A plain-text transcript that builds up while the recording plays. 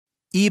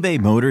eBay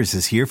Motors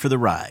is here for the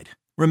ride.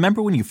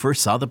 Remember when you first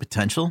saw the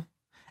potential?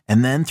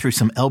 And then through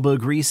some elbow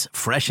grease,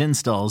 fresh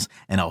installs,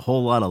 and a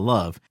whole lot of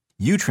love,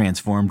 you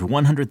transformed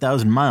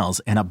 100,000 miles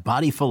and a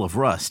body full of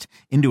rust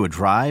into a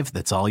drive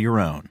that's all your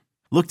own.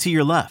 Look to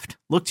your left.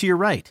 Look to your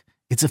right.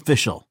 It's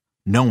official.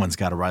 No one's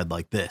got a ride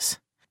like this.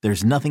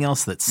 There's nothing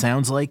else that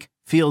sounds like,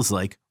 feels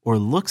like, or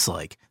looks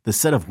like the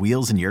set of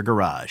wheels in your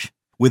garage.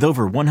 With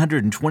over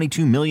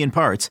 122 million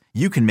parts,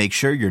 you can make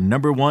sure your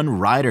number one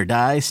ride or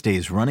die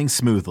stays running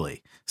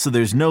smoothly. So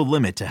there's no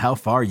limit to how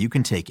far you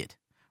can take it.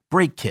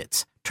 Brake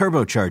kits,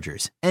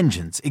 turbochargers,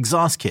 engines,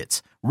 exhaust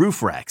kits,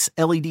 roof racks,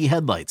 LED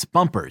headlights,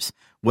 bumpers,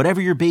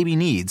 whatever your baby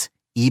needs,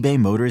 eBay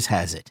Motors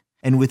has it.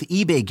 And with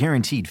eBay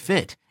Guaranteed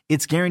Fit,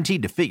 it's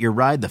guaranteed to fit your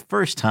ride the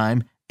first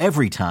time,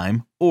 every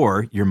time,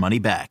 or your money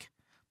back.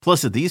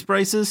 Plus at these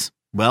prices,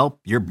 well,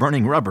 you're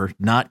burning rubber,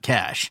 not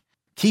cash.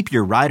 Keep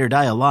your ride or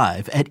die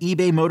alive at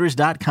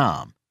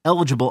ebaymotors.com.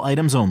 Eligible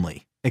items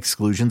only.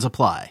 Exclusions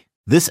apply.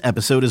 This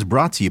episode is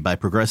brought to you by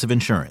Progressive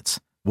Insurance.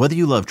 Whether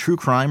you love true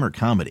crime or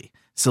comedy,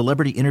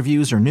 celebrity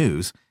interviews or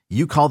news,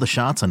 you call the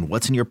shots on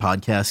what's in your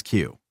podcast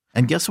queue.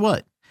 And guess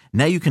what?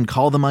 Now you can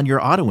call them on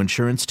your auto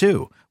insurance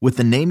too with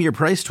the Name Your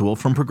Price tool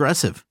from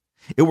Progressive.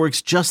 It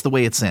works just the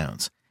way it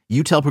sounds.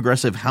 You tell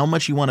Progressive how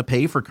much you want to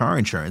pay for car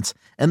insurance,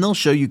 and they'll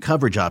show you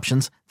coverage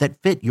options that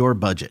fit your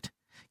budget.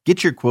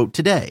 Get your quote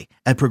today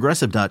at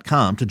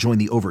Progressive.com to join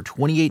the over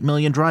 28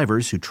 million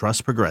drivers who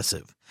trust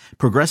Progressive.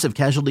 Progressive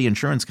Casualty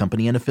Insurance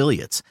Company and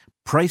Affiliates.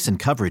 Price and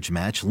coverage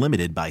match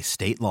limited by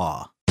state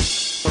law.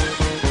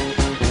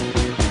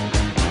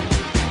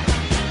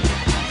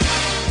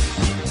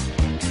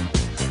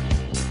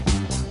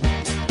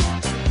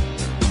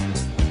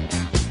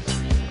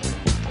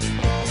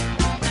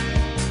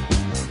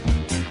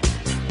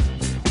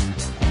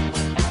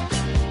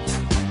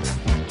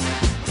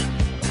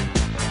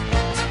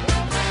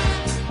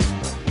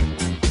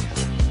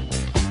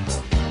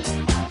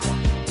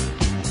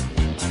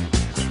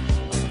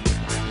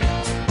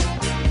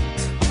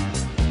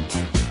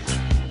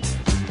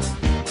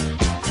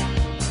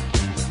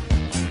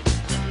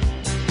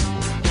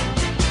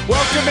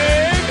 Welcome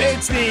in.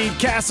 It's the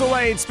Castle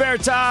Lane Spare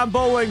Time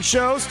Bowling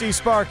Show. Steve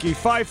Sparky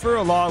Pfeiffer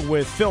along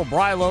with Phil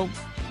Brylow.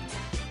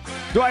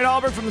 Dwight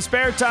Albert from the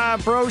Spare Time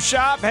Pro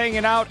Shop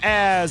hanging out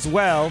as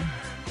well.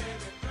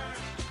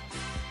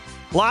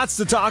 Lots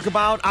to talk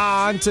about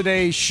on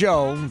today's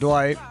show,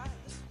 Dwight.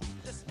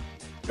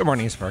 Good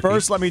morning, Sparky.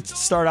 First, let me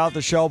start out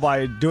the show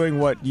by doing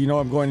what you know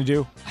I'm going to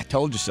do. I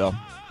told you so.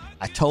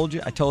 I told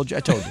you. I told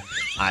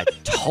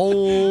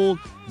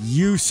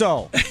you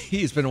so.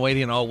 He's been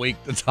waiting all week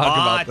to talk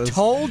about this. I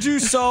told you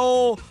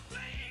so.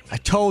 I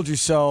told you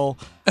so.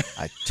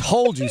 I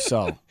told you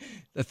so.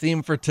 The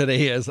theme for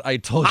today is I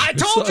told you so. I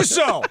told you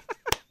so.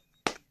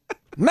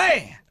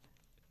 Man.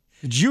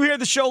 Did you hear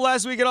the show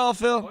last week at all,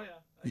 Phil?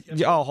 Oh,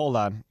 yeah. Oh, hold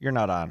on. You're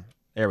not on.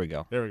 There we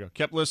go. There we go.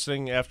 Kept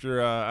listening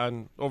after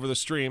over the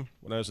stream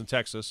when I was in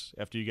Texas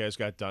after you guys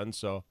got done.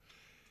 So,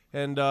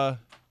 and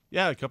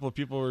yeah, a couple of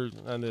people were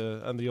on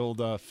the old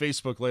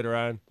Facebook later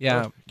on.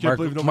 Yeah,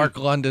 Mark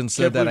London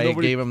said that I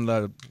gave him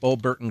the Bo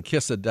Burton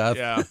kiss of death.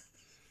 Yeah,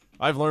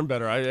 I've learned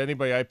better.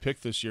 Anybody I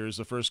picked this year is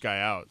the first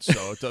guy out,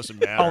 so it doesn't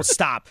matter. Oh,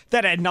 stop.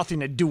 That had nothing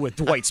to do with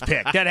Dwight's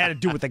pick. That had to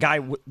do with the guy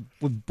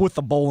with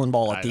the bowling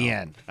ball at the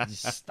end.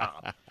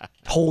 Stop.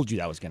 Told you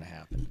that was going to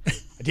happen.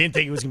 I didn't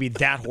think it was going to be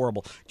that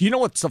horrible. Do you know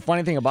what's the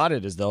funny thing about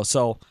it is, though?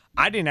 So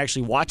I didn't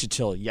actually watch it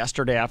till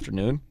yesterday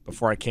afternoon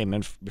before I came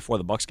in before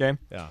the Bucks game.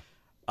 Yeah.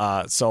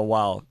 So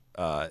while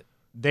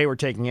they were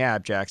taking a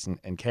nap, Jackson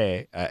and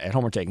Kay at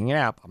home were taking a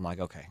nap, I'm like,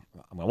 okay,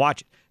 I'm going to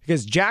watch it.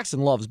 Because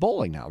Jackson loves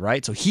bowling now,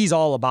 right? So he's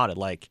all about it.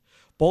 Like,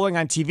 bowling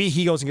on TV,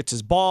 he goes and gets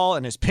his ball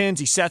and his pins,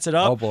 he sets it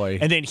up. Oh, boy.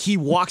 And then he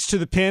walks to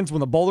the pins when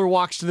the bowler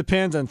walks to the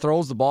pins and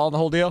throws the ball and the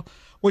whole deal,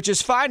 which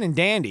is fine and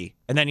dandy.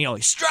 And then,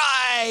 he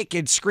strike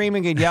and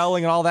screaming and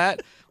yelling and all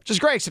that, which is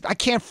great, except I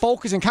can't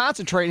focus and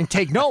concentrate and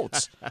take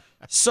notes.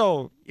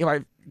 So,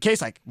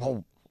 Kay's like,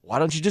 well, why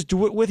don't you just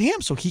do it with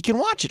him so he can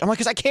watch it? I'm like,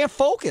 because I can't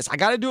focus. I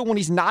got to do it when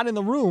he's not in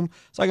the room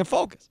so I can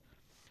focus.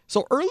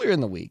 So earlier in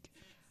the week,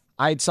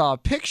 I saw a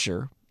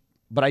picture,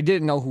 but I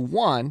didn't know who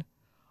won,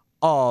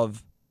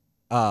 of,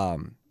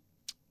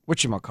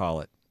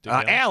 whatchamacallit,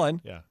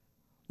 Allen, Yeah.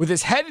 with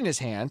his head in his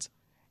hands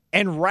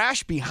and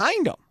Rash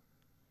behind him.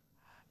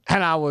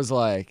 And I was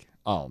like,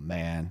 oh,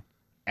 man,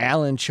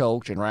 Allen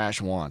choked and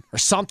Rash won, or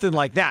something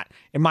like that.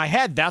 In my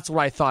head, that's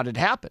what I thought had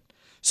happened.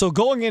 So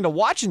going into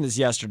watching this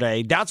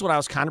yesterday, that's what I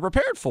was kind of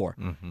prepared for.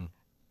 Mm-hmm.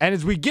 And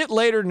as we get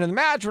later into the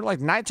match, we're like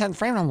 9th, 10th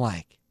frame, and I'm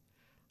like,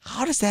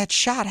 how does that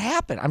shot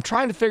happen? I'm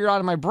trying to figure out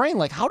in my brain,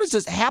 like, how does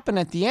this happen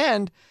at the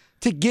end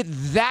to get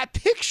that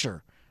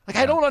picture? Like,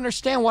 I don't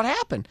understand what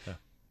happened. Yeah.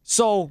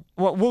 So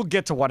we'll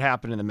get to what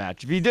happened in the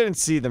match. If you didn't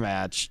see the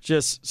match,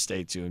 just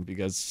stay tuned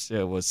because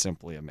it was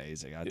simply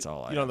amazing. That's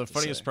all I have the to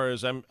funniest say. part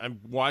is I'm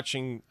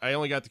watching. I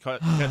only got to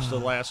catch the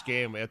last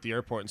game at the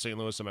airport in St.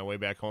 Louis on my way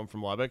back home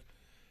from Lubbock.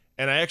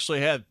 And I actually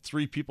had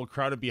 3 people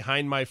crowded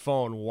behind my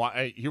phone.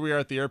 Here we are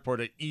at the airport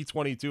at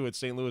E22 at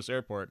St. Louis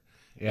Airport.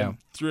 Yeah. And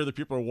 3 other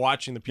people are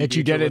watching the PBA That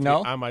you Tour didn't with me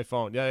know? on my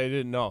phone. Yeah, I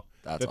didn't know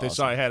That's that they awesome.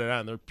 saw I had it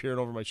on. They're peering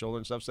over my shoulder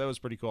and stuff. So that was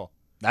pretty cool.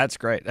 That's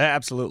great.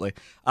 Absolutely.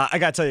 I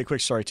got to tell you a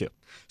quick story, too.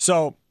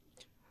 So,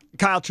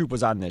 Kyle Troop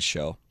was on this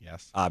show.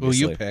 Yes.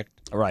 Obviously. Who you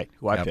picked. Right,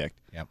 who I Yep. picked.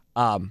 Yep.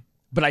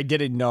 But I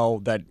didn't know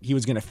that he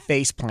was going to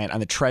face plant on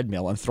the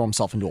treadmill and throw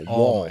himself into a Oh,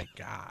 wall my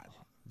God.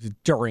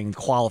 during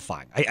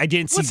qualifying. I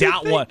didn't see What's he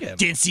that one. thinking?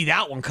 Didn't see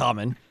that one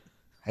coming.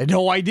 I had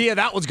no idea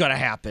that was going to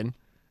happen.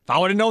 If I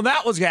would have known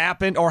that was going to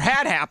happen or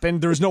had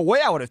happened, there's no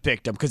way I would have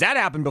picked him because that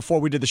happened before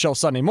we did the show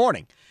Sunday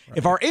morning. Right.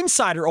 If our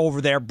insider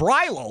over there,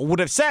 Brylo, would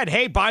have said,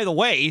 hey, by the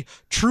way,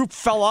 Troop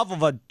fell off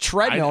of a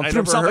treadmill and I threw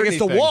never himself heard against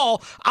the anything.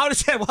 wall, I would have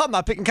said, well, I'm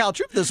not picking Kyle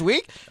Troop this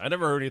week. I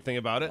never heard anything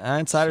about it. Our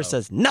insider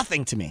says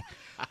nothing to me.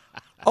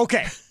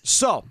 Okay,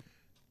 so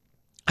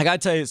I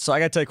got to tell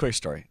you a quick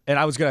story. And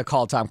I was going to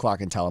call Tom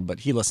Clark and tell him, but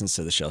he listens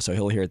to the show, so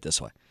he'll hear it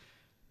this way.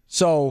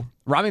 So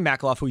Rami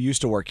Makaloff, who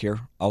used to work here,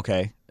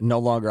 no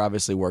longer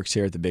obviously works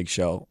here at the big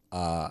show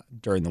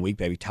during the week.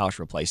 Baby Tausch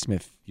replaced him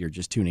if you're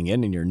just tuning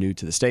in and you're new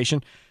to the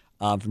station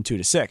from 2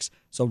 to 6.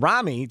 So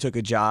Rami took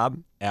a job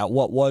at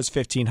what was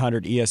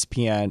 1500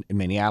 ESPN in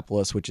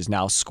Minneapolis, which is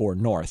now Score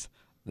North.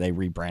 They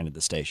rebranded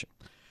the station.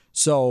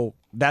 So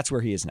that's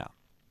where he is now.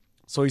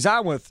 So he's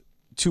on with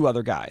 2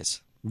 other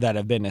guys that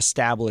have been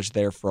established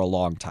there for a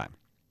long time.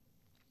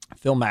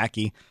 Phil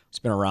Mackey, who's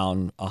been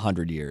around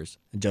 100 years,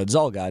 and Judd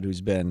Zulgad,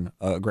 who's been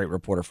a great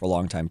reporter for a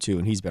long time too,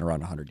 and he's been around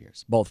 100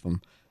 years. Both of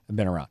them have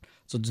been around.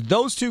 So it's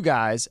those 2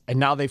 guys, and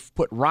now they've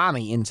put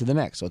Rami into the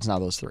mix, so it's now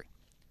those 3.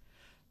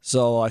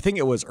 So I think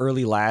it was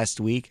early last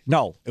week.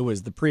 No, it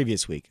was the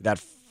previous week. That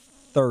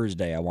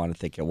Thursday, I want to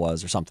think it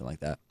was, or something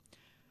like that.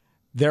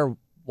 They're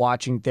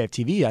watching, they have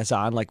TV as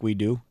on like we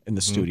do in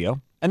the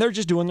studio, and they're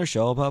just doing their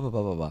show, blah, blah,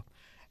 blah, blah, blah.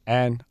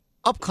 And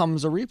up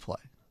comes a replay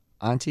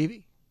on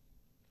TV.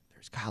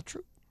 There's Kyle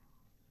Troop.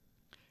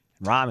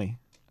 And Rami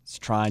is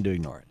trying to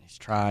ignore it. He's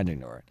trying to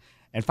ignore it.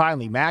 And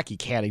finally, Mackey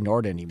can't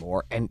ignore it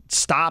anymore and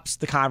stops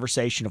the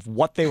conversation of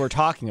what they were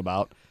talking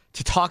about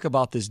to talk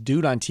about this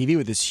dude on TV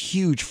with this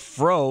huge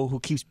fro who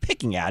keeps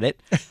picking at it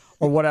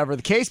or whatever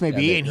the case may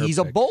be, and he's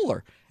a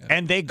bowler. Yeah.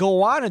 And they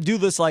go on and do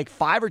this like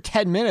 5 or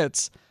 10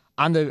 minutes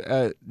on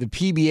the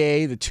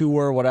PBA, the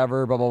tour,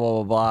 whatever, blah, blah, blah,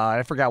 blah, blah.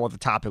 I forgot what the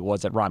topic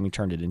was that Rami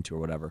turned it into or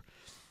whatever.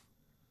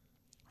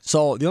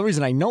 So the only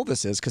reason I know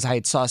this is because I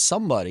had saw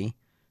somebody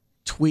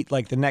tweet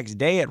like the next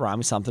day at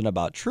Rami something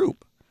about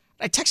Troop.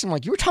 I texted him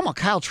like, you were talking about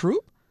Kyle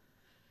Troop?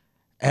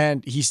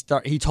 And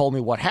he told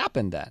me what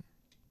happened then.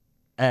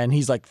 And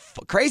he's like,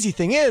 crazy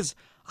thing is,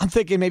 I'm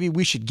thinking maybe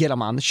we should get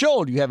him on the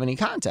show. Do you have any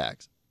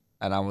contacts?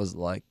 And I was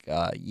like,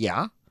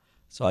 yeah.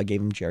 So I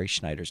gave him Jerry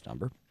Schneider's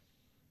number.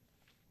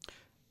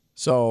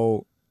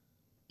 So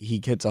he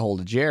gets a hold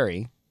of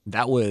Jerry.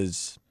 That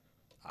was,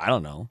 I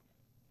don't know,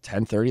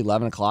 10:30,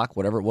 11 o'clock,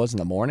 whatever it was in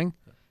the morning.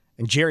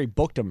 And Jerry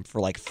booked him for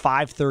like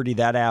 5:30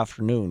 that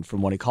afternoon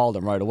from when he called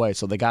him right away.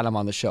 So they got him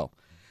on the show.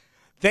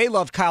 They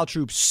love Kyle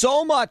Troop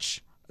so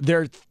much,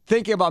 they're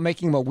thinking about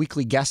making him a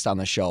weekly guest on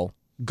the show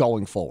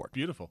going forward.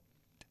 Beautiful.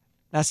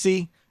 Now,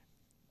 see,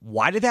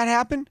 why did that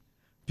happen?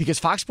 Because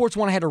Fox Sports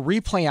 1 had a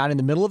replay on in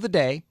the middle of the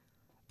day.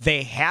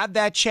 They had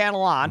that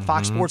channel on,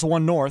 Fox Sports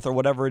 1 North or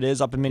whatever it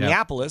is up in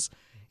Minneapolis.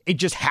 It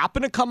just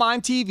happened to come on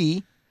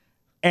TV,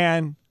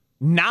 and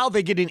now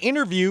they get an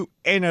interview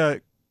in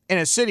a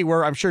city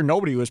where I'm sure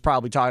nobody was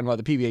probably talking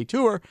about the PBA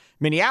Tour,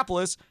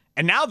 Minneapolis,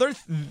 and now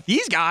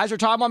these guys are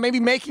talking about maybe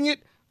making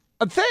it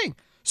a thing.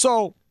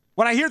 So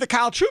when I hear the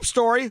Kyle Troop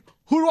story,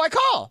 who do I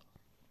call?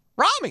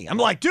 Rami. I'm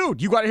like,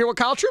 dude, you got to hear what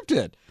Kyle Troop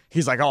did.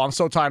 He's like, oh, I'm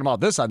so talking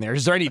about this on there.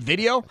 Is there any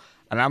video?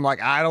 And I'm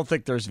like, I don't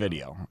think there's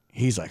video.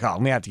 He's like, oh, I'm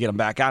going to have to get him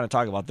back on and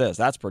talk about this.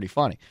 That's pretty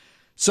funny.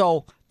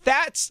 So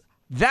that's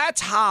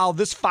how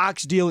this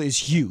Fox deal is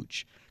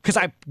huge. Because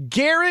I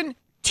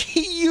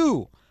guarantee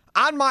you,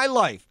 on my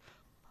life,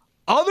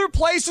 other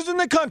places in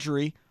the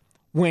country,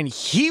 when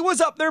he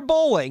was up there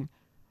bowling,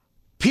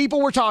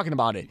 people were talking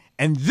about it.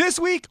 And this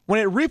week, when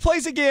it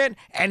replays again,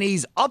 and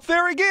he's up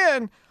there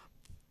again,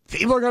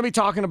 people are going to be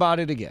talking about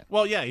it again.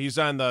 Well, yeah, he's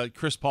on the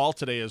Chris Paul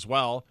today as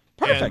well.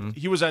 Perfect. And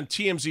he was on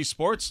TMZ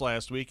Sports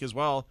last week as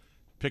well,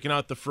 picking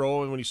out the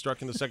fro when he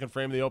struck in the second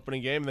frame of the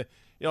opening game.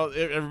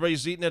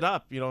 Everybody's eating it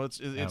up.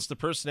 It's the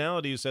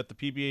personalities that the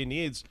PBA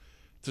needs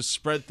to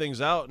spread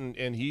things out,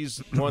 and he's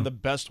one of the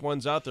best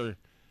ones out there.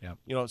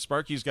 Yep.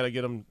 Sparky's got to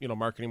get him,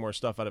 marketing more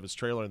stuff out of his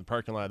trailer in the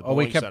parking lot of the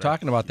we bowling kept center.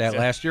 talking about that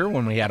last year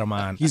when we had him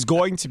on. He's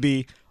going to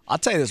be, I'll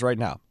tell you this right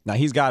now. Now,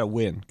 he's got to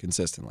win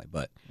consistently,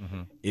 but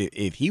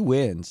if he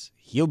wins,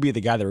 he'll be the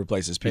guy that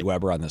replaces Pete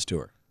Weber on this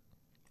tour.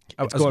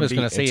 I was just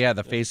going to say,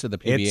 the face of the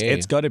PBA.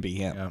 It's going to be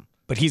him,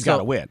 but he's got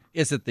to win.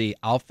 Is it the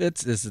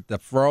outfits? Is it the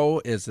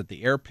fro? Is it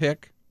the air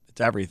pick?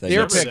 It's everything. The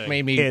air pick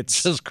made me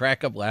just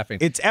crack up laughing.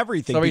 It's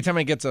everything. So every time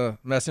he gets a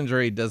messenger,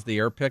 he does the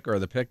air pick or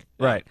the pick?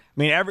 Right. I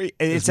mean,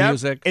 it's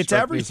music. It's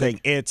everything.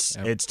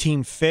 Music. It's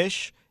Team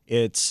Fish.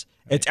 It's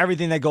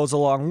everything that goes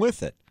along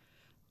with it.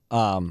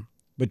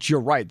 But you're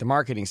right. The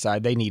marketing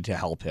side, they need to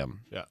help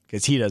him. Yeah.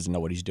 Because he doesn't know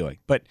what he's doing.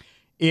 But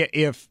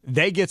if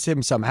they gets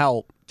him some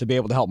help to be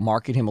able to help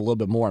market him a little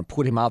bit more and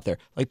put him out there,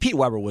 like Pete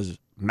Weber was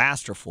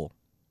masterful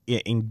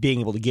in being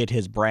able to get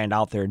his brand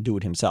out there and do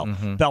it himself.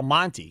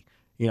 Belmonte,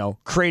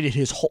 created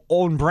his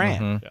own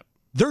brand. Yep.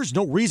 There's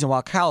no reason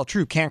why Kyle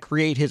Troup can't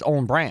create his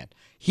own brand.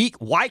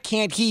 Why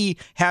can't he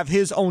have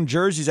his own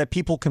jerseys that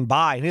people can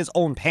buy and his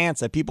own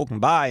pants that people can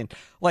buy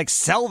and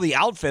sell the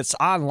outfits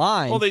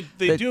online? Well,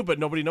 they do, but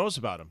nobody knows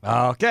about them.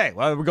 Okay,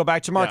 well, we go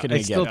back to marketing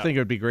I still think it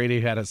would be great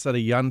if he had a set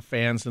of young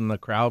fans in the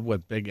crowd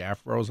with big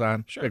afros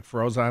on, big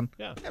fros on.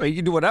 Yeah. I mean, you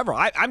can do whatever.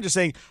 I'm just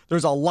saying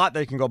there's a lot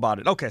that can go about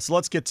it. Okay, so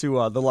let's get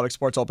to the Lubbock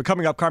Sports Open.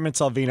 Coming up, Carmen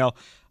Salvino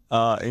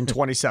in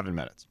 27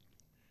 minutes.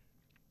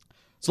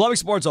 So Lubbock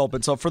Sports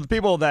Open. So for the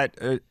people that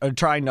are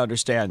trying to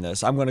understand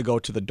this, I'm going to go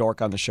to the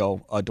dork on the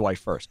show, Dwight,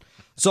 first.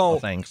 So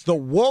thanks. The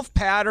wolf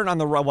pattern on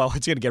the right, well,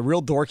 it's going to get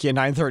real dorky at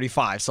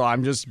 9:35, so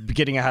I'm just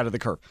getting ahead of the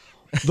curve.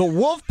 The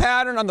wolf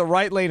pattern on the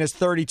right lane is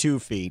 32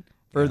 feet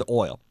for the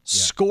oil.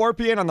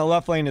 Scorpion on the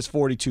left lane is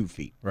 42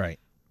 feet. Right.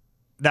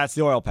 That's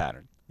the oil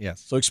pattern.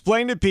 Yes. So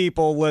explain to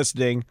people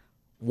listening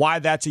why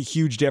that's a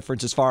huge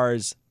difference as far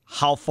as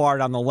how far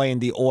down the lane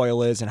the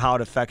oil is and how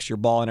it affects your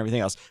ball and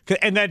everything else.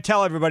 And then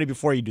tell everybody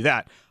before you do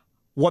that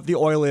what the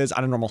oil is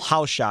on a normal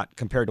house shot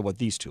compared to what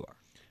these two are.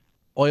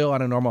 Oil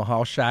on a normal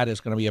house shot is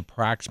going to be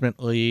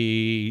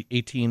approximately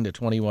 18 to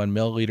 21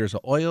 milliliters of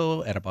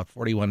oil at about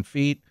 41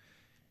 feet.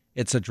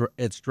 It's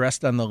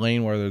dressed on the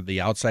lane where the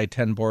outside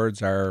 10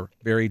 boards are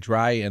very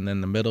dry and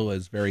then the middle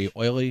is very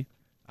oily.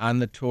 On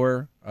the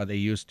tour, they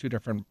use two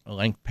different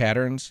length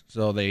patterns.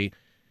 So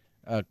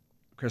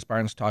Chris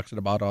Barnes talks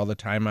about all the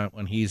time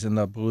when he's in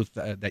the booth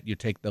that you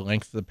take the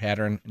length of the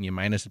pattern and you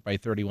minus it by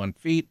 31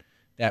 feet.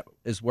 That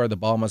is where the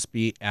ball must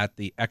be at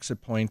the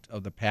exit point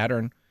of the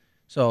pattern.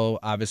 So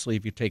obviously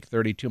if you take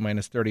 32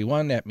 minus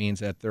 31, that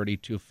means at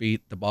 32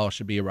 feet, the ball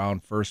should be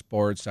around first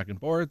board,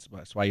 second boards.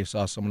 That's why you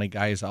saw so many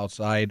guys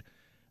outside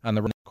on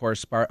the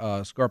course.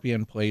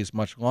 Scorpion plays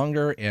much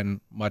longer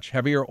and much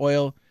heavier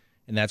oil,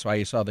 and that's why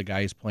you saw the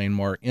guys playing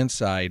more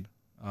inside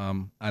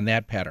on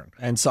that pattern.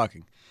 And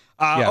sucking.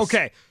 Yes.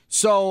 Okay,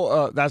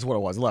 so that's what it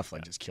was. Left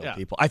lane just killed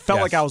people. I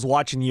felt like I was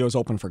watching the U.S.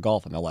 Open for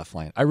golf in the left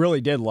lane. I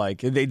really did.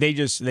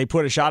 They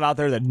put a shot out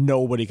there that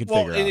nobody could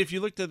figure out. And if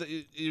you looked at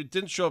it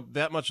didn't show up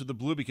that much of the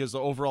blue because the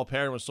overall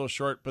pattern was so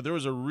short, but there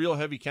was a real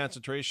heavy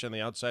concentration on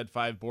the outside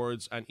 5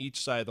 boards on each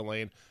side of the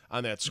lane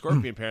on that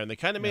Scorpion pattern. They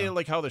kind of made it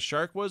like how the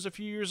Shark was a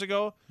few years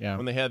ago. Yeah.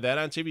 When they had that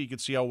on TV, you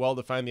could see how well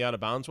defined the out of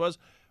bounds was.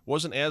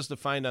 Wasn't as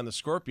defined on the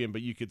Scorpion,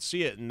 but you could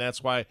see it, and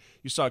that's why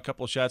you saw a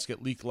couple of shots get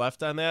leaked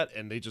left on that,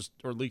 and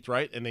or leaked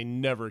right, and they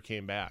never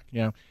came back.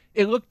 Yeah,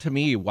 it looked to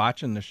me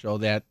watching the show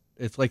that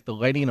it's like the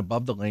lighting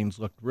above the lanes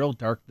looked real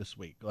dark this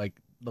week,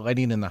 like the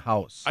lighting in the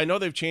house. I know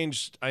they've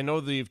changed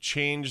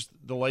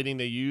the lighting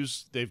they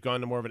use. They've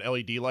gone to more of an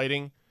LED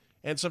lighting,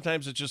 and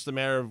sometimes it's just a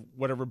matter of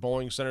whatever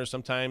bowling center.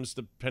 Sometimes,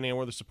 depending on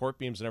where the support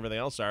beams and everything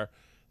else are,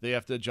 they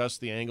have to adjust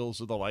the angles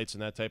of the lights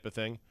and that type of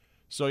thing.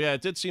 So, yeah,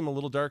 it did seem a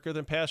little darker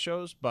than past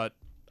shows, but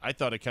I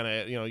thought it kind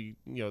of,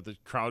 the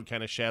crowd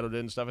kind of shadowed it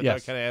and stuff. I thought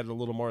it kind of added a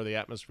little more of the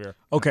atmosphere.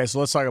 Okay, so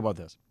let's talk about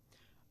this.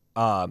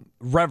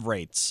 Rev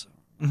rates,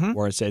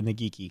 where it's in the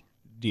geeky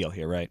deal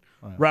here, right?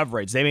 Rev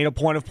rates. They made a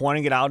point of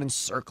pointing it out and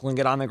circling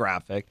it on the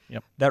graphic.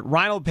 Yep. That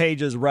Reinhold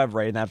Page's rev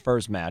rate in that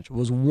first match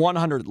was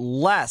 100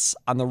 less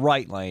on the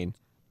right lane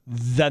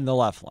than the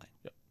left lane.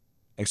 Yep.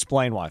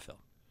 Explain why, Phil.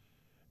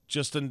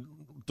 Just a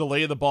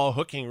delay of the ball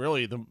hooking,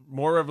 really. The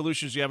more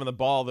revolutions you have in the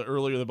ball, the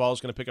earlier the ball is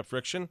going to pick up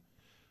friction.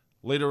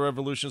 Later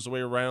revolutions, the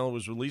way Reinhold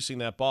was releasing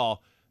that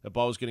ball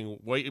was getting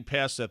way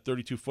past that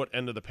 32-foot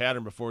end of the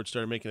pattern before it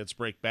started making its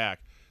break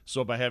back.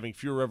 So by having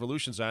fewer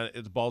revolutions on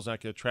it, the ball's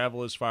not going to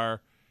travel as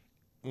far.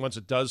 Once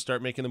it does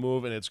start making the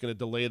move, and it's going to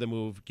delay the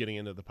move getting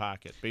into the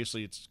pocket.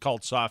 Basically, it's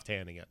called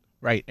soft-handing it.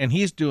 Right, and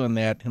he's doing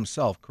that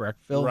himself, correct,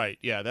 Phil? Right,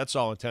 yeah, that's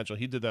all intentional.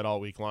 He did that all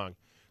week long.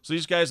 So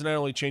these guys are not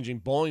only changing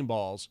bowling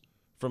balls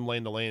from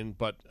lane to lane,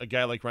 but a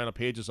guy like Reinhold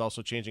Page is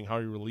also changing how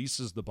he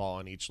releases the ball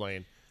on each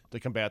lane to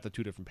combat the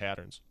two different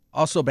patterns.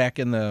 Also, back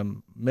in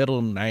the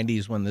middle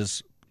 90s when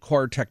this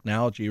core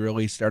technology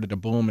really started to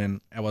boom, and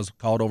I was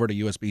called over to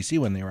USBC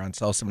when they were on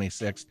South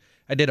 76,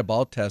 I did a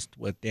ball test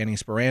with Danny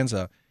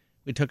Speranza.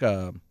 We took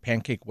a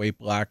pancake weight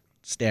block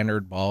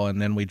standard ball, and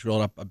then we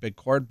drilled up a big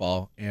cord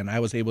ball, and I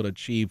was able to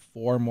achieve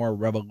 4 more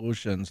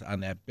revolutions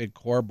on that big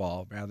core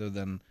ball rather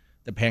than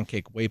the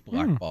pancake weight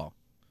block ball.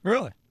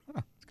 Really?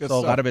 So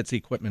a lot of it's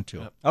equipment, too.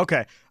 Yep.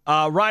 Okay.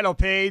 Reinhold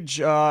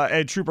Page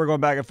and Troup are going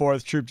back and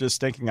forth. Troup just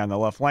stinking on the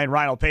left lane.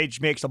 Reinhold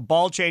Page makes a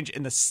ball change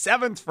in the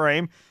 7th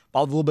frame.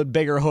 Ball with a little bit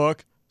bigger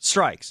hook.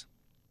 Strikes.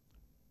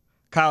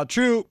 Kyle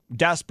Troup,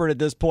 desperate at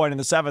this point in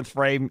the 7th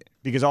frame,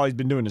 because all he's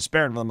been doing is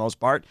sparing for the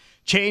most part,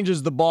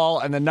 changes the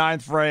ball in the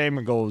 9th frame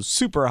and goes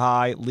super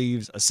high,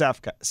 leaves a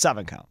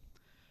 7 count.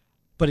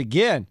 But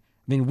again,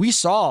 I mean, we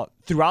saw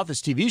throughout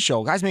this TV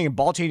show, guys making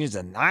ball changes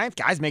in the 9th,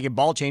 guys making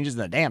ball changes in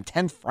the damn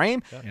 10th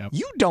frame. Yep.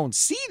 You don't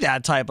see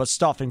that type of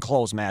stuff in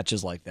close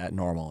matches like that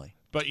normally.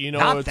 But you know,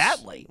 Not it's,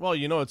 that late. Well,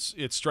 you know, it's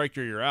strike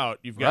or you're out.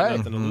 You've got Right.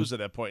 nothing to lose at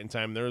that point in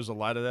time. There was a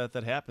lot of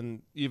that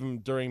happened even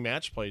during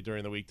match play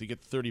during the week. To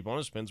get 30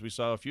 bonus pins, we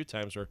saw a few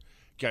times where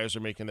guys are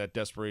making that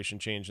desperation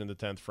change in the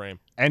 10th frame.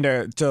 And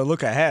to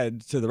look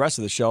ahead to the rest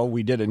of the show,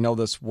 we didn't know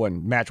this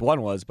when match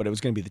 1 was, but it was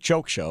going to be the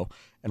choke show.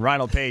 And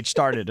Ronald Page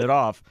started it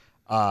off,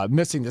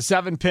 missing the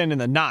 7-pin in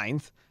the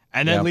 9th,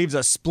 and then leaves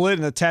a split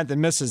in the 10th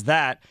and misses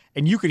that.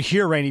 And you could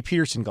hear Randy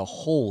Peterson go,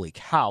 holy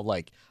cow,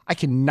 like, I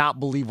cannot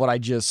believe what I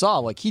just saw.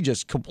 Like, he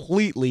just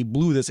completely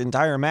blew this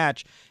entire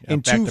match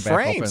in 2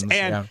 frames. opens,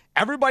 and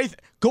everybody,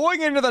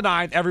 going into the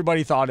 9th,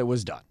 everybody thought it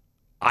was done.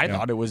 I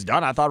thought it was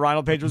done. I thought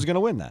Ronald Page was going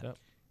to win that. Yep.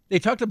 They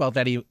talked about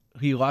that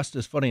he lost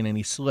his footing and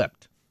he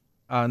slipped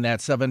on that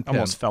 7-pin.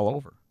 Almost fell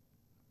over.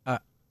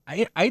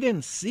 I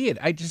didn't see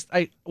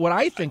it. What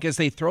I think is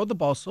they throw the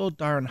ball so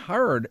darn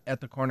hard at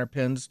the corner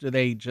pins. Do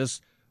they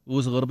just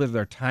lose a little bit of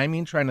their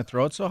timing trying to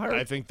throw it so hard?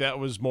 I think that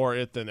was more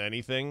it than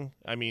anything.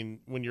 I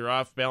mean, when you're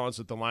off balance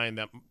at the line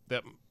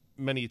that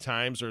many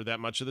times or that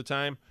much of the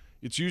time,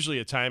 it's usually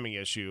a timing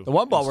issue. The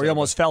one ball where he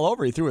almost fell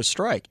over, he threw a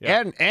strike.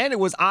 Yeah. And it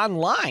was on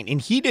line, and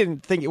he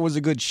didn't think it was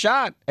a good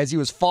shot as he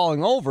was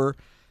falling over,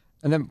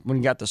 and then when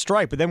he got the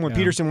strike. But then when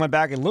Peterson went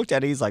back and looked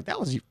at it, he's like, that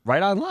was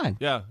right on line.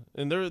 Yeah,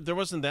 and there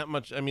wasn't that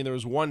much. I mean, there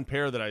was one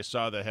pair that I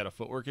saw that had a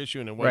footwork issue,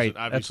 and it wasn't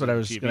Right, obviously that's what I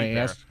was the TV going to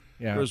pair. ask.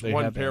 Yeah, there was they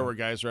one had pair that. where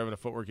guys were having a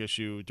footwork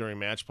issue during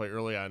match play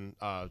early on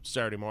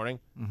Saturday morning,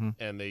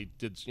 and they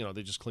did,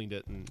 they just cleaned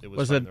it, and it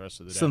was fine it the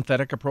rest of the day.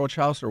 synthetic approach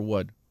house or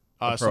wood?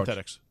 approach?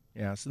 Synthetics.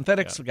 Yeah,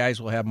 synthetics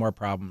guys will have more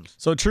problems.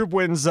 So Troop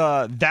wins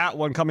that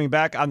one, coming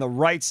back on the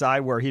right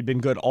side where he'd been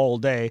good all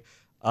day,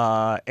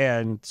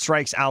 and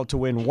strikes out to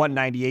win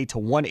 198 to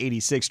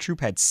 186. Troop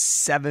had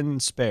 7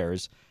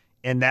 spares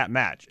in that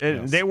match.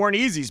 They weren't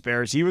easy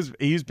spares. He was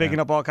picking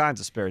up all kinds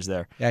of spares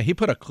there. Yeah, he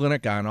put a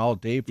clinic on all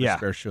day for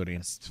spare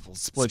shooting.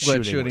 Split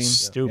shooting was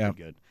stupid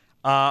good.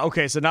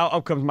 Okay, so now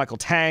up comes Michael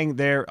Tang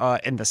there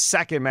in the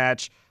second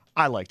match.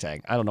 I like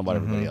Tang. I don't know about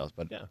everybody else,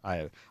 but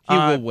He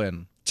will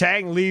win.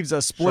 Tang leaves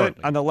a split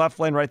on the left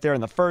lane right there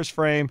in the first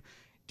frame.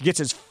 Gets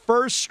his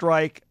first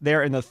strike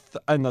there in the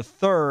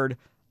third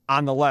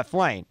on the left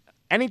lane.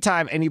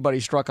 Anytime anybody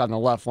struck on the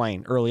left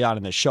lane early on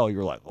in the show,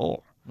 you're like,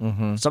 oh,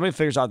 somebody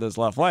figures out this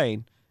left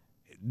lane,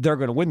 they're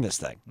going to win this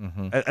thing.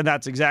 And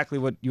that's exactly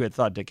what you had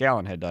thought Dick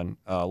Allen had done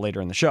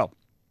later in the show.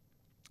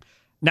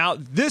 Now,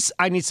 this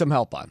I need some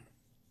help on.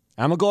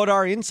 I'm going to go to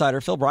our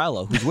insider, Phil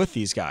Brylow, who's with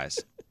these guys.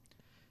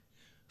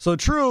 So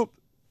Troop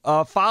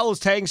follows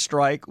Tang's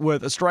strike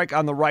with a strike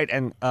on the right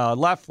and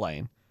left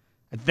lane.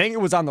 I think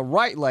it was on the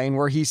right lane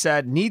where he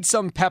said, need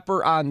some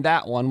pepper on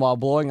that one while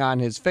blowing on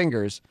his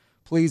fingers.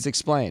 Please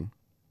explain.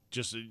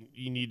 Just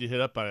you need to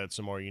hit up on it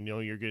some more. You know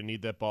you're going to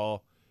need that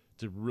ball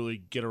to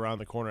really get around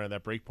the corner at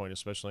that break point,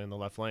 especially in the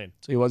left lane.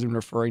 So he wasn't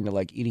referring to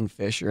like eating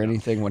fish or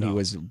anything when he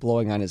was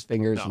blowing on his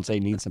fingers and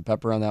saying need some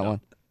pepper on that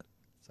one?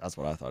 So that's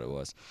what I thought it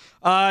was.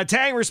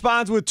 Tang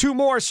responds with 2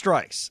 more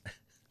strikes.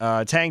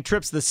 Tang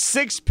trips the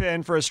 6th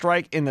pin for a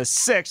strike in the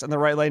 6th on the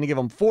right lane to give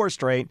him 4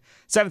 straight.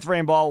 7th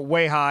frame ball,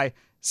 way high,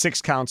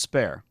 6-count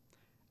spare.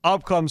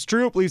 Up comes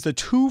Troop, leaves the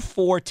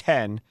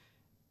 2-4-10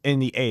 in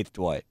the 8th,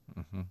 Dwight.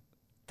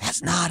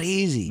 That's not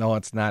easy. No,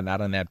 it's not. Not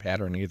on that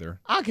pattern either.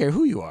 I don't care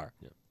who you are.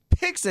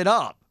 Picks it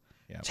up.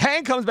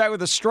 Tang comes back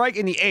with a strike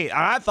in the 8th. And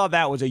I thought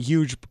that was a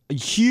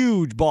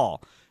huge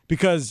ball.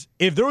 Because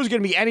if there was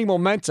going to be any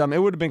momentum, it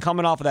would have been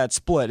coming off of that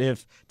split.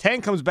 If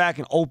Tang comes back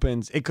and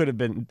opens, it would have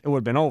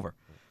been over.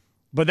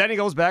 But then he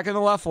goes back in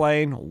the left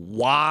lane,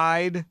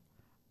 wide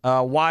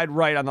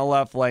right on the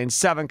left lane,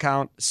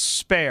 7-count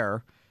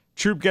spare.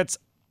 Troop gets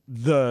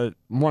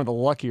one of the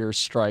luckier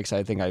strikes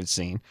I think I've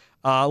seen.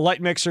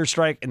 Light mixer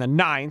strike in the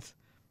 9th.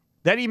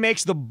 Then he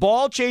makes the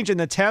ball change in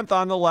the 10th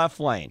on the left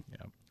lane.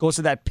 Goes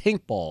to that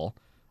pink ball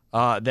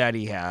that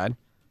he had.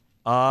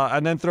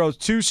 And then throws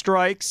 2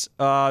 strikes.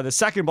 The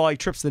second ball, he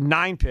trips the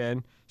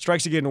 9-pin.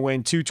 Strikes again to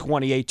win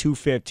 228,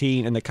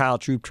 215, and the Kyle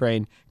Troop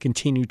train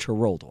continued to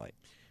roll, Dwight.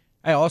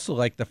 I also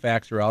like the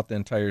fact throughout the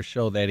entire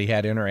show that he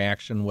had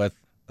interaction with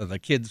the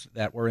kids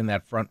that were in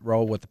that front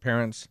row with the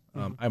parents.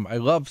 I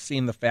love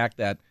seeing the fact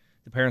that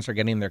the parents are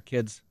getting their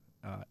kids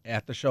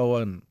at the show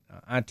and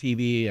on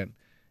TV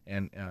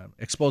and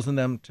exposing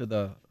them to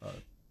the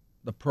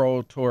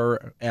pro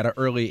tour at an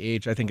early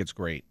age. I think it's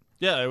great.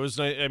 Yeah, it was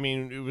nice. I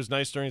mean, it was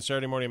nice during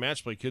Saturday morning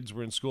match play. Kids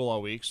were in school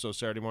all week, so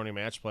Saturday morning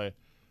match play,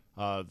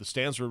 the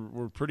stands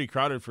were pretty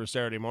crowded for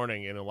Saturday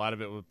morning, and a lot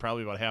of it was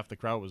probably about half the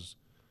crowd was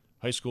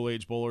high school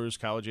age bowlers,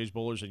 college age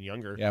bowlers, and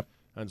younger.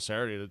 On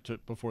Saturday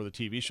before the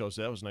TV shows.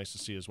 So that was nice to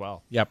see as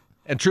well.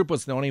 And Troop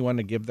was the only one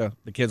to give the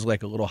kids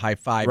like a little high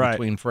five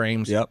between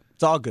frames.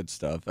 It's all good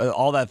stuff.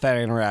 All that fan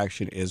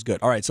interaction is good.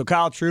 All right, so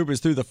Kyle Troop is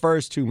through the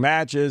first 2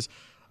 matches.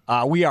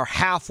 We are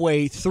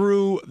halfway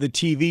through the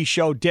TV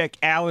show. Dick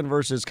Allen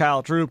versus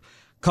Kyle Troop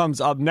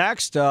comes up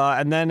next,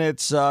 and then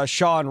it's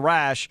Sean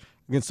Rash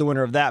against the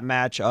winner of that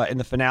match in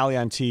the finale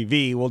on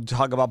TV. We'll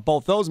talk about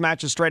both those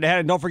matches straight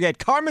ahead. And don't forget,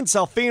 Carmen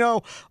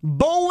Salfino,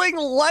 bowling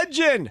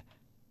legend.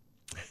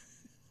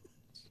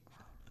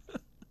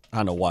 I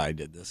don't know why I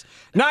did this.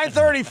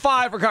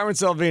 9:35 for Carmen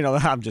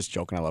Salvino. I'm just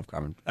joking. I love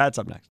Carmen. That's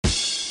up next.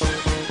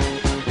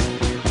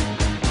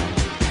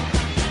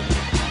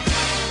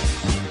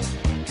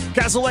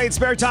 Castle Lane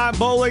Spare Time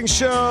Bowling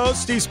Show.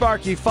 Steve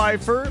Sparky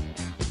Pfeiffer.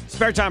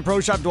 Spare Time Pro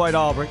Shop Dwight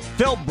Albrecht.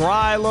 Phil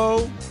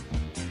Brylo.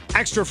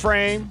 Extra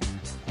Frame.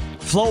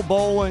 Flow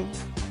Bowling.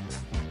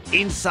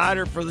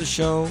 Insider for the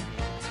show.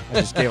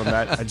 I just gave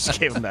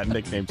him that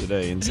nickname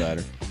today,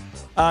 Insider.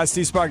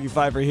 Steve Sparky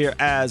Pfeiffer here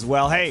as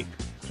well. Hey,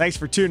 thanks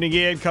for tuning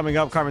in. Coming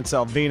up, Carmen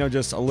Salvino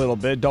just a little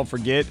bit. Don't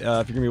forget, if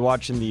you're going to be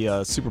watching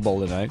the Super Bowl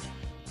tonight,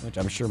 which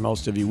I'm sure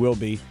most of you will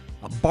be,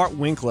 Bart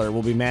Winkler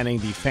will be manning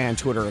the fan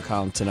Twitter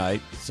account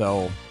tonight.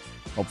 So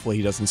hopefully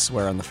he doesn't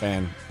swear on the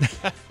fan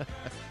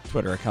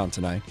Twitter account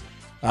tonight.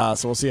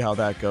 So we'll see how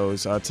that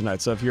goes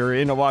tonight. So if you're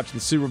into watching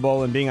the Super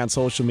Bowl and being on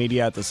social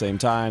media at the same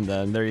time,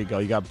 then there you go.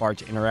 You got Bart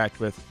to interact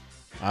with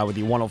the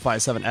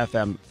 105.7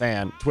 FM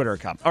fan Twitter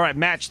account. All right,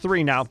 match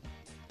 3 now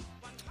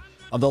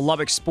of the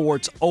Lubbock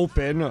Sports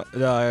Open.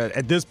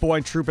 At this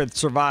point, Troop had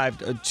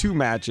survived 2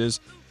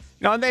 matches.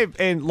 You know,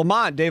 and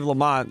Lamont, Dave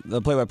Lamont,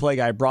 the play-by-play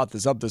guy, brought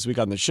this up this week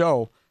on the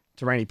show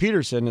to Randy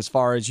Peterson as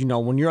far as, you know,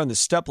 when you're on the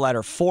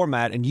stepladder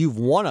format and you've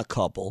won a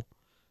couple,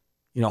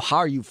 you know, how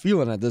are you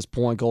feeling at this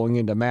point going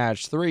into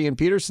match 3? And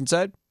Peterson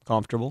said,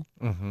 comfortable.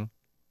 Mm-hmm.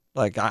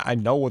 Like, I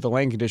know what the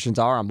lane conditions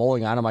are. I'm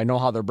bowling on them. I know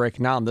how they're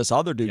breaking down. This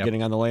other dude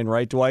getting on the lane,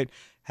 right, Dwight,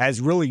 has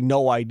really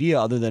no idea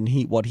other than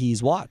what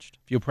he's watched.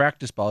 A few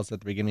practice balls at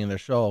the beginning of the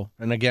show.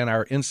 And again,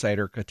 our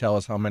insider could tell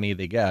us how many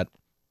they get.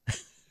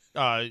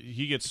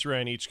 He gets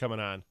 3 on each coming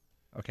on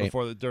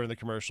during the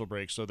commercial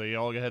break. So they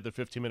all had the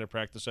 15-minute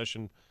practice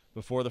session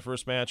before the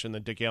first match, and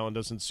then Dick Allen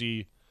doesn't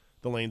see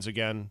the lanes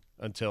again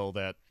until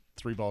that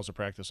 3 balls of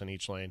practice in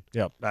each lane.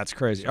 Yep, that's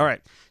crazy. All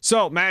right,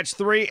 so match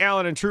 3,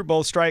 Allen and Troop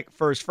both strike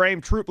first frame.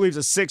 Troop leaves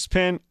a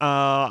 6-pin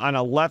on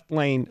a left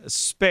lane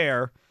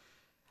spare.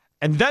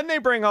 And then they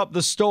bring up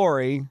the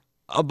story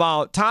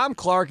about Tom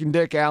Clark and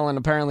Dick Allen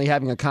apparently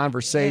having a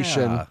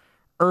conversation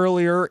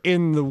earlier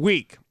in the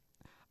week.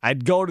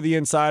 I'd go to the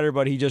insider,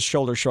 but he just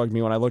shoulder shrugged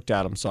me when I looked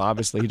at him, so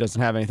obviously he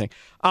doesn't have anything.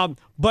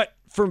 But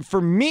for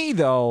me,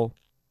 though,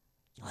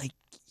 like,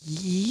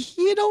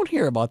 you don't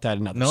hear about that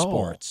in other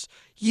sports.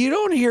 You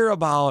don't hear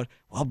about,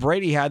 well,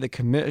 Brady had a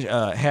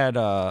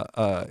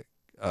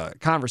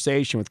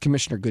conversation with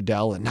Commissioner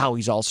Goodell and how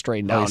he's all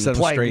straightened out and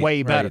playing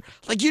way better.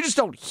 Right. Like, you just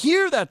don't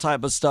hear that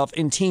type of stuff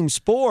in team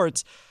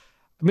sports.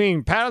 I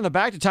mean, pat on the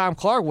back to Tom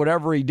Clark,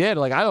 whatever he did.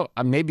 Like,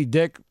 maybe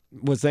Dick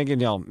was thinking,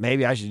 you know,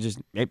 maybe I should just,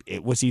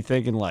 was he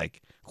thinking,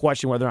 like,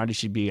 questioning whether or not he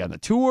should be on the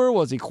tour?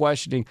 Was he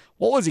questioning,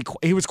 what was he?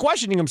 He was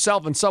questioning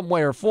himself in some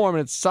way or form,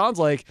 and it sounds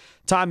like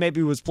Tom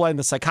maybe was playing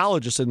the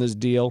psychologist in this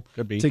deal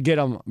to get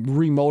him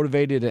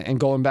remotivated and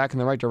going back in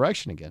the right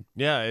direction again.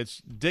 Yeah,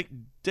 it's Dick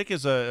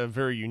is a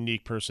very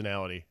unique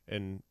personality,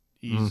 and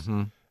he's,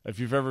 if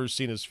you've ever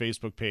seen his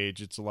Facebook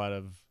page, it's a lot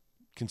of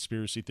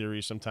conspiracy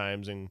theories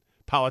sometimes and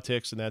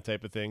politics and that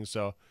type of thing.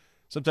 So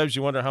sometimes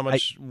you wonder how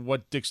much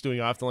what Dick's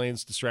doing off the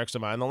lanes distracts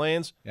him on the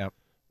lanes. Yep.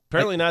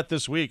 Apparently not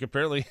this week.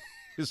 Apparently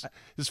his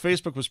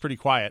Facebook was pretty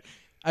quiet.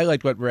 I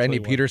like what Randy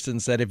Peterson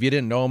said. If you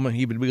didn't know him,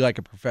 he would be like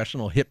a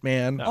professional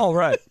hitman. No. Oh,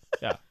 right.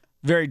 Yeah.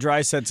 Very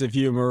dry sense of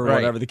humor, or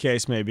whatever the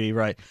case may be,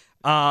 right.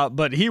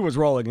 But he was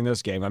rolling in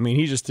this game. I mean,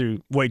 he just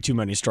threw way too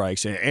many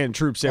strikes, and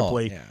Troop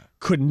simply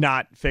could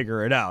not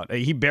figure it out.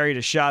 He buried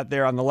a shot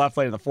there on the left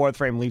lane in the 4th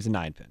frame, leaves a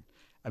 9-pin.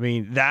 I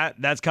mean,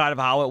 that's kind of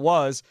how it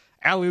was.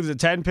 Allen leaves a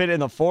 10-pin in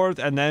the 4th,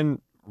 and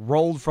then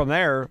rolled from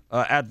there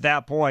at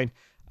that point.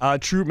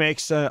 Troop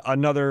makes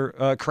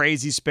another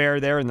crazy spare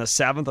there in the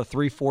 7th, a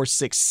 3, 4,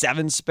 6,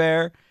 7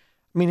 spare.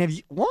 I mean,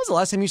 when was the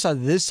last time you saw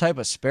this type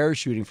of spare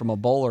shooting from a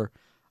bowler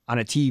on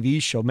a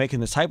TV show,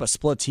 making the type of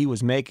splits he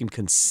was making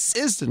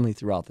consistently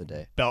throughout the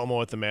day?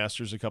 Belmo at the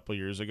Masters a couple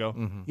years ago.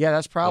 Mm-hmm. Yeah,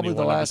 that's probably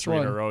the last one.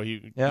 In a row.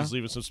 He was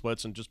leaving some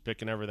splits and just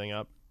picking everything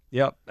up.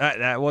 Yep,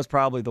 that was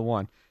probably the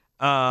one.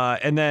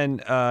 And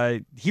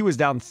then he was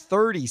down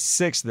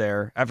 36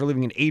 there after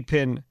leaving an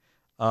 8-pin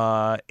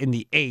in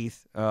the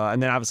 8th,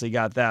 and then obviously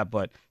got that.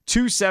 But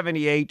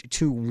 278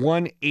 to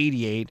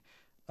 188,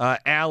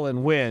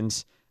 Allen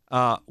wins.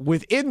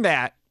 Within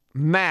that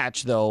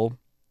match, though,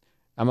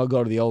 I'm going to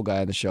go to the old guy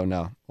on the show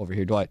now, over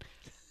here, Dwight.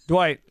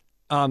 Dwight,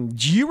 do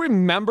you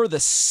remember the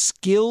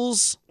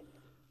skills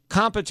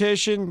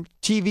competition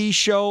TV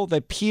show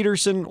that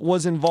Peterson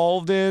was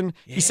involved in?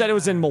 Yeah. He said it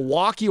was in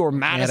Milwaukee or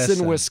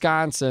Madison.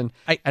 Wisconsin,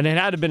 and it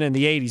had to have been in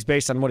the 80s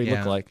based on what he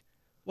looked like.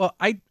 Well,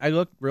 I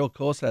looked real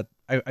close at,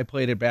 I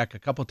played it back a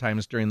couple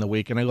times during the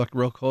week, and I looked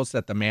real close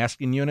at the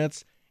masking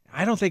units.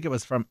 I don't think it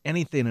was from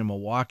anything in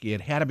Milwaukee.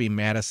 It had to be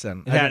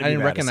Madison. I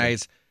didn't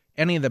recognize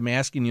any of the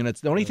masking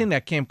units. The only thing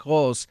that came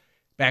close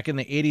back in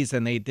the 80s,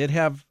 and they did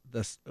have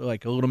this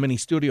like a little mini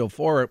studio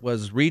for it,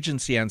 was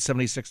Regency on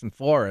 76th and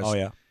Forest. Oh,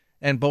 yeah.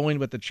 And Bowling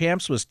with the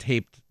Champs was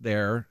taped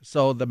there.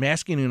 So the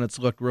masking units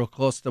looked real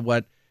close to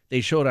what they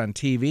showed on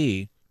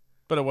TV.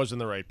 But it wasn't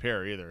the right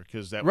pair either,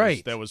 because that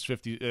was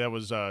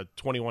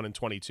 21 and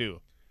 22.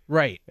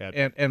 Right.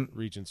 at And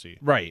Regency.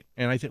 right.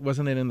 And I think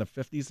wasn't it in the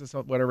 50s or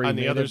something, whatever. On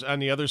the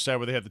other side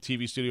where they had the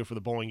TV studio for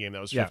the bowling game,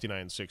 that was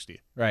 59-60.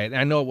 Right.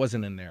 I know it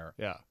wasn't in there.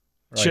 Yeah.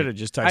 Right. Should have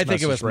just texted. I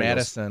think it was Riggles.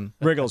 Madison.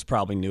 Riggles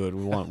probably knew it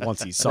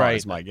once he saw it, Right.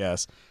 is my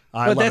guess.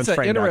 But that's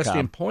an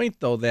interesting point,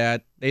 though,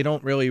 that they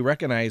don't really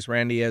recognize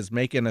Randy as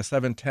making a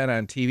 7-10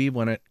 on TV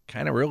when it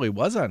kind of really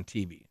was on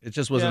TV. It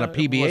just wasn't a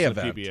PBA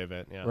event. A PBA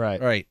event, yeah.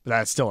 Right. Right. But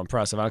that's still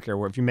impressive. I don't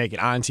care if you make it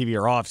on TV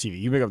or off TV.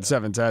 You make up the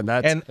 7-10.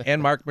 That's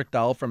And Mark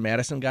McDowell from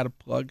Madison got a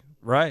plug,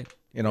 right.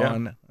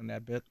 on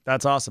that bit.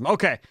 That's awesome.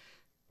 Okay.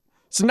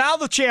 So now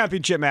the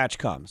championship match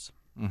comes.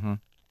 Mm-hmm.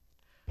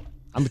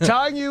 I'm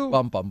telling you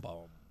Bum, bum,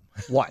 bum.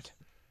 what?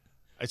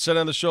 I said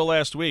on the show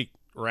last week,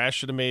 Rash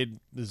should have made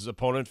his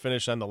opponent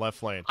finish on the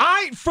left lane.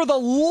 For the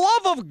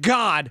love of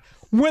God,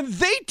 when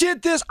they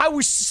did this, I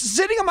was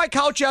sitting on my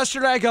couch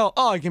yesterday. I go,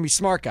 oh, you're going to be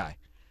smart guy.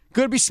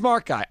 Going to be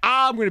smart guy.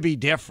 I'm going to be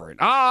different.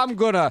 I'm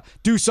going to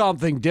do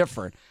something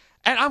different.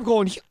 And I'm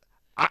going,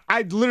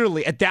 I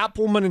literally, at that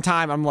moment in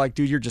time, I'm like,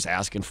 dude, you're just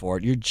asking for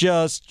it. You're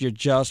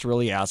just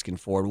really asking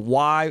for it.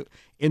 Why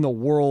in the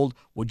world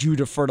would you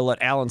defer to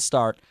let Allen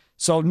start?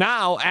 So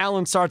now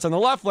Allen starts on the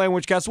left lane,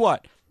 which guess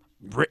what?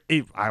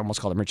 I almost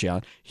called him Richie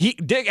Allen.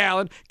 Dick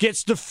Allen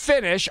gets to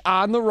finish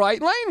on the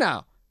right lane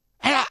now.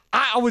 And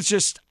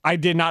I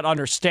did not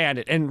understand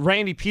it. And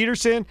Randy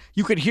Peterson,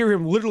 you could hear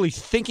him literally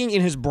thinking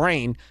in his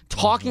brain,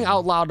 talking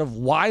out loud of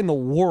why in the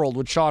world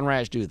would Sean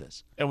Rash do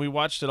this? And we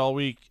watched it all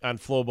week on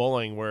Flow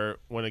Bowling, where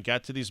when it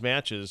got to these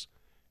matches,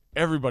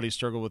 everybody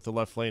struggled with the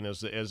left lane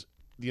as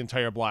the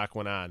entire block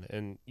went on.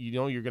 And you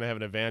know you're going to have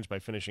an advantage by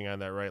finishing on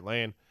that right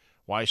lane.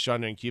 Why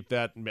Sean didn't keep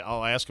that?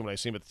 I'll ask him when I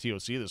see him at the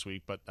TOC this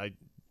week, but I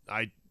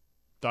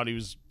thought he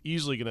was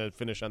easily going to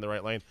finish on the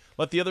right lane.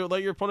 Let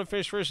your opponent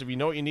finish first. If you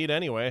know what you need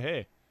anyway,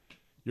 hey,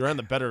 you're on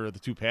the better of the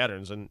two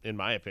patterns, in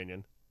my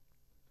opinion.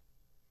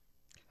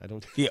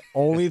 The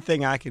only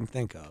thing I can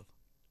think of,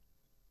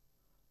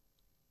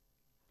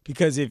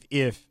 because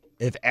if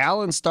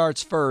Allen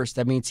starts first,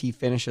 that means he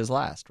finishes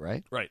last,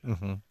 right? Right.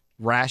 Mm-hmm.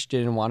 Rash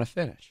didn't want to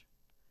finish.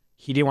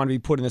 He didn't want to be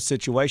put in the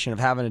situation of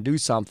having to do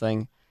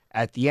something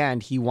at the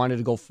end. He wanted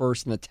to go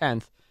first in the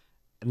 10th,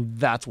 and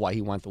that's why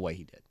he went the way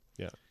he did.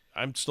 Yeah.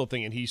 I'm still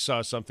thinking he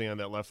saw something on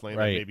that left lane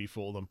Right. that maybe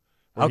fooled him.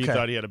 Or he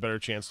thought he had a better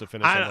chance to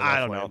finish on the left I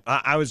don't lane. know.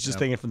 I was just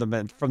thinking from the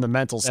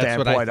mental That's what I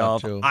standpoint thought,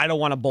 of too. I don't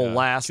want to bowl Yeah,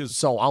 last, 'cause-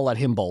 so I'll let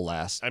him bowl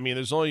last. I mean,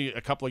 there's only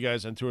a couple of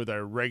guys on tour that I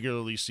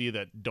regularly see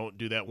that don't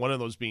do that. One of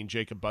those being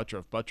Jacob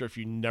Buttriff. Buttriff,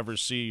 you never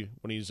see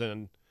when he's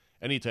in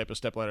any type of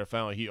stepladder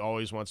final. He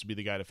always wants to be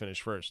the guy to finish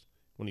first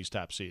when he's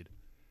top seed.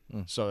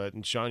 So that,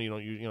 and Sean,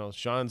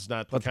 Sean's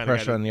not the Put the kind of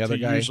pressure guy on the other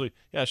guy. Usually,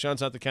 Sean's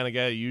not the kind of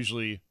guy to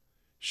usually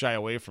shy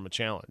away from a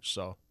challenge.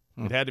 So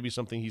it had to be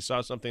something. He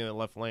saw something in the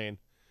left lane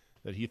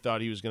that he thought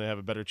he was going to have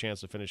a better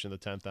chance of finishing the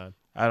 10th on.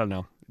 I don't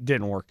know.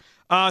 Didn't work.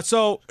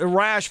 So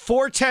Rash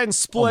 4-10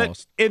 split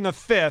Almost. in the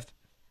 5th.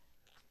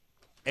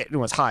 It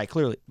was high,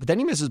 clearly, but then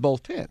he misses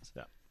both pins.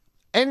 Yeah.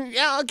 And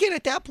again,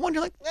 at that point,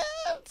 you're like,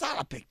 it's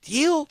not a big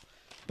deal.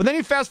 But then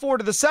you fast forward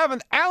to the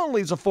 7th, Allen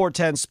leaves a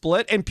 4-10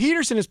 split, and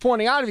Peterson is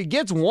pointing out if he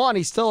gets one,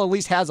 he still at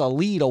least has a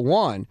lead of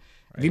one.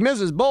 If he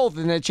misses both,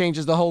 then it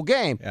changes the whole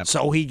game. Yep.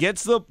 So he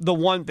gets the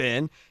one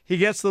pin. He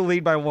gets the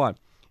lead by one.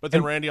 But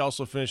then Randy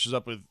also finishes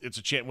up with it's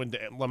a champ. When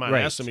Lemon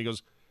Right. asked him, he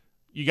goes,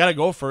 "You got to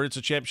go for it. It's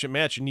a championship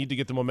match. You need to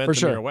get the momentum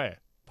sure. your way."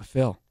 But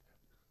Phil,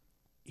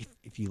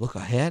 if you look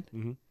ahead,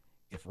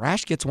 if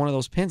Rash gets one of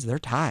those pins, they're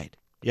tied.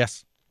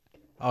 Yes.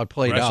 How it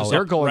played Rash out. is,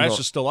 They're going Rash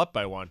to- is still up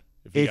by one.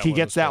 If he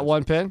gets that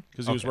one pin?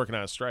 because he was working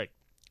on a strike.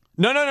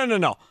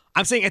 No.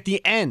 I'm saying at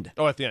the end.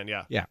 Oh, at the end,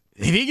 yeah. Yeah.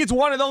 If he gets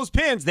one of those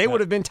pins, they would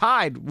have been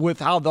tied with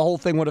how the whole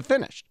thing would have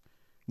finished.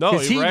 No,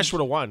 'Cause he- Rash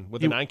would have won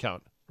with a 9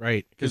 count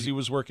Right. because he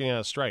was working on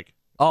a strike.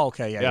 Oh,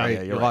 okay. Yeah, Right.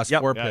 you're You right. lost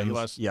Yep. 4 Yeah, pins. he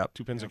lost Yep.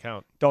 2 pins a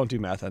count. Don't do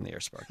math on the air,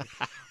 Sparky.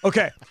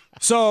 Okay.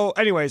 So,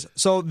 anyways,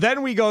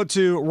 then we go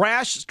to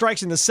Rash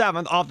strikes in the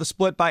 7th off the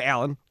split by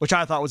Allen, which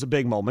I thought was a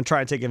big moment.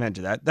 Try to take advantage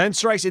of that. Then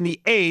strikes in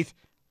the 8th.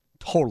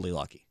 Totally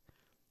lucky.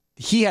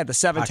 He had the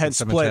 7-10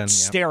 split 7-10, yeah.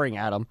 staring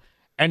at him,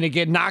 and to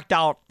get knocked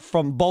out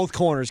from both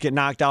corners, get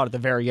knocked out at the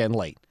very end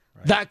late.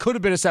 Right. That could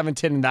have been a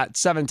 7-10 and that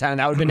 7-10, and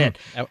that would have been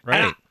it.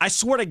 Right. And I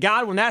swear to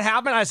God, when that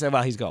happened, I said,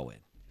 well, he's going to win.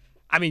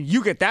 I mean,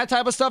 you get that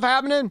type of stuff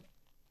happening,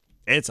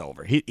 it's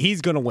over.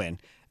 He's going to win.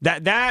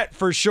 That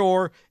for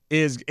sure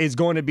is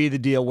going to be the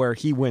deal where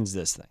he wins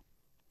this thing.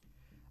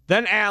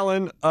 Then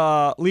Allen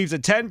leaves a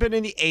 10 pin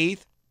in the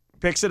 8th,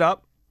 picks it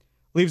up,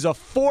 leaves a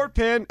 4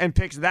 pin and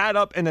picks that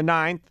up in the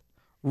 9th.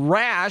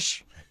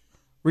 Rash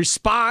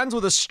responds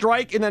with a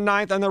strike in the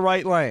 9th on the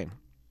right lane.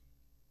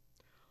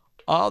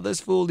 All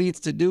this fool needs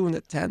to do in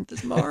the 10th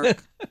is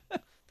mark.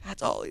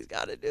 That's all he's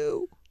got to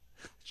do.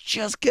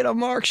 Just get a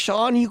mark,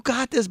 Sean. You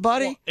got this,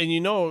 buddy. Well,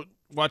 and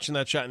watching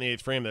that shot in the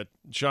 8th frame, that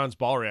Sean's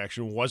ball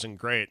reaction wasn't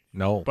great.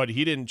 No. But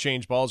he didn't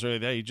change balls or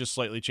anything. He just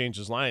slightly changed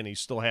his line. He's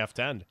still half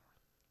 10.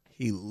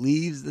 He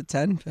leaves the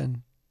 10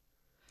 pin.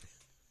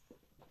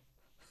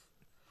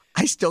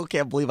 I still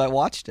can't believe I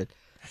watched it.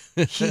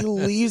 He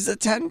leaves the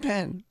 10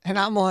 pin. And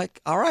I'm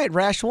like, all right,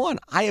 Rash won.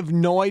 I have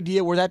no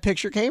idea where that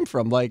picture came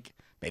from. Like,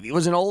 Maybe it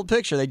was an old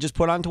picture they just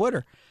put on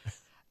Twitter.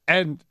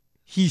 And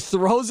he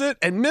throws it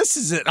and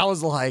misses it. I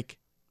was like,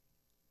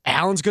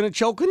 Allen's going to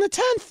choke in the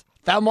 10th.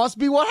 That must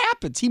be what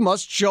happens. He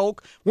must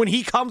choke when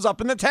he comes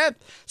up in the 10th.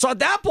 So at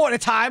that point in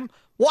time,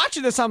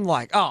 watching this, I'm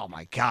like, oh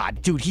my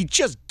God, dude, he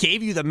just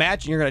gave you the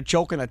match and you're going to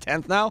choke in the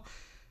 10th now?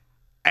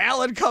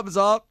 Allen comes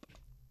up.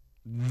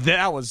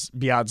 That was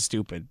beyond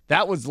stupid.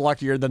 That was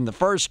luckier than the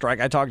first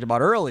strike I talked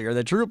about earlier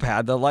that Troop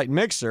had, the light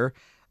mixer.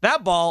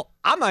 That ball,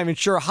 I'm not even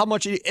sure how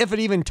much, if it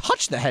even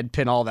touched the head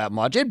pin all that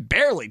much. It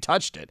barely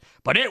touched it,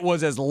 but it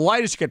was as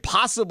light as it could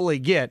possibly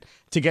get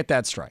to get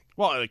that strike.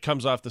 Well, it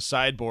comes off the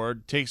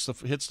sideboard, hits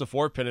the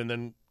 4 pin, and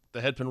then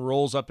the head pin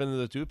rolls up into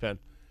the 2 pin.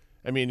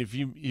 I mean, if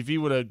he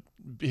would have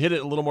hit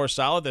it a little more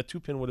solid, that 2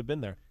 pin would have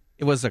been there.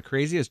 It was the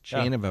craziest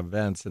chain of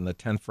events in the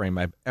 10th frame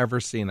I've ever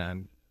seen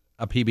on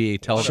a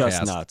PBA telecast.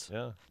 Just nuts.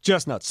 Yeah.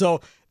 Just nuts.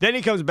 So then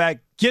he comes back,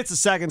 gets a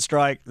second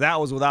strike. That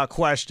was without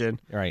question.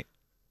 Right.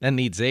 Then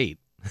needs 8.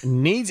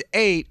 Needs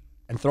 8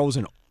 and throws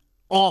an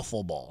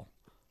awful ball.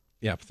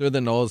 Yeah, through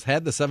the nose.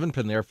 Had the 7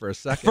 pin there for a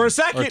second. For a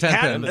second. Or 10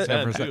 had, pin. the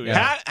 10 for a second. too,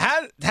 Yeah.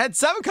 Had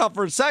 7 count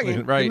for a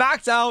second. Right.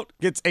 Knocked out,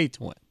 gets 8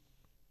 to win.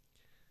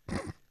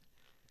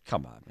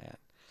 Come on, man.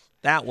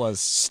 That was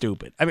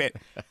stupid. I mean,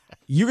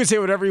 you can say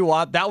whatever you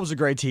want. That was a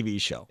great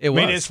TV show. It I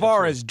mean, was. as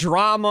far as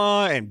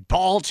drama and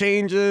ball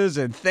changes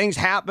and things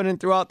happening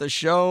throughout the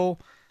show,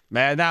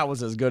 man, that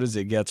was as good as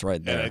it gets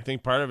right there. And I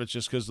think part of it's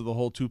just because of the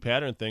whole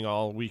 2-pattern thing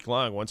all week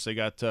long. Once they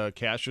got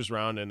Cashers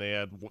round and they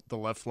had the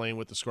left lane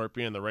with the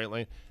Scorpion and the right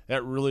lane,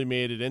 that really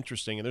made it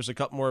interesting. And there's a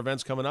couple more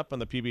events coming up on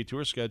the PBA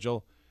Tour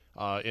schedule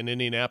in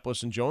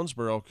Indianapolis and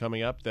Jonesboro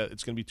coming up that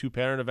it's going to be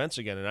 2-pattern events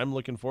again. And I'm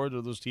looking forward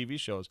to those TV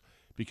shows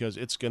because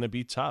it's going to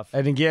be tough.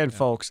 And again,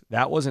 folks,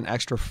 that was an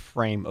extra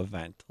frame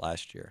event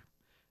last year.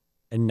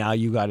 And now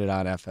you got it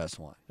on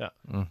FS1. Yeah.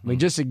 I mean,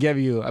 just to give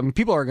you, I mean,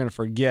 people are going to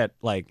forget,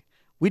 like,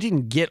 we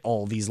didn't get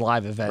all these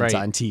live events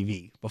Right. on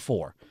TV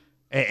before.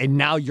 And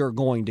now you're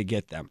going to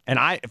get them. And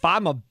if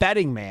I'm a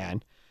betting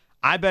man,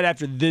 I bet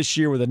after this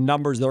year with the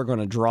numbers they're going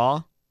to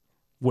draw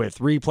with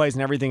replays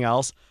and everything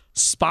else,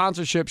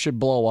 sponsorship should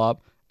blow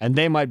up and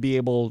they might be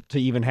able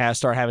to even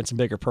start having some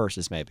bigger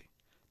purses maybe.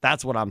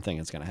 That's what I'm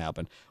thinking is going to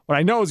happen. What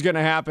I know is going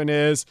to happen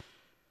is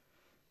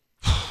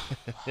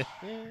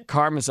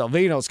Carmen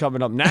Salvino's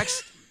coming up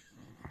next.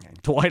 And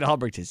Dwight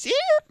Albrecht is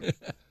here.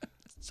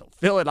 So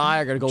Phil and I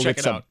are going to go Check get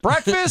it some out.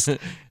 breakfast,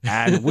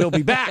 and we'll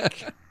be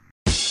back.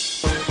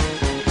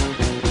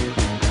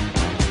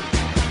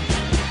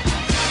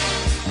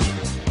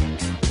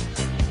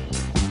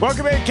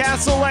 Welcome in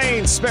Castle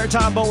Lane, Spare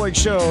Time Bowling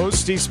Shows.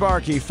 Steve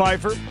Sparky,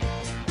 Pfeiffer,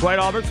 Dwight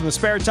Albrecht from the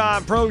Spare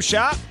Time Pro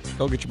Shop.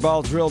 Go get your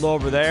balls drilled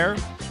over there.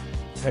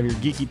 Have your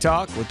geeky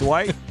talk with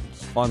Dwight.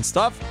 Fun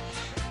stuff.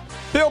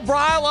 Bill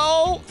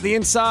Brilo, the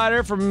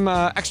insider from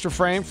Extra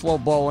Frame, Flow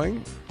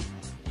Bowling.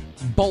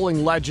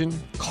 Bowling legend,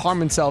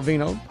 Carmen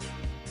Salvino.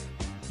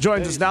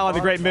 Joins us now on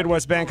the Great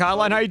Midwest Bank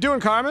Hotline. How you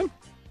doing, Carmen?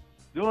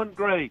 Doing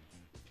great.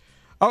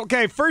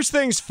 Okay, first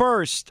things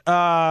first.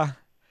 I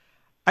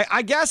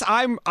guess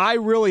I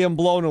really am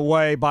blown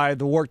away by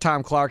the work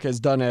Tom Clark has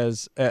done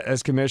as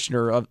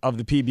commissioner of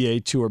the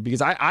PBA Tour,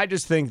 because I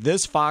just think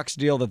this Fox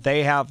deal that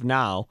they have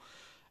now,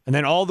 and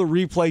then all the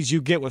replays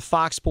you get with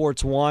Fox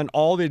Sports 1,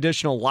 all the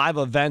additional live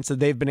events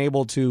that they've been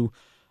able to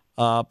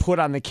put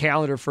on the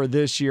calendar for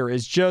this year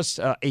is just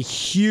a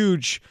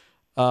huge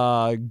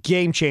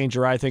game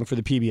changer, I think, for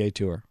the PBA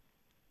Tour.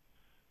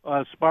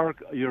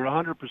 Spark, you're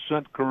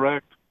 100%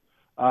 correct.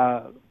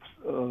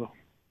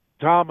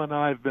 Tom and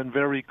I have been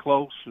very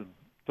close and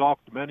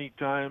talked many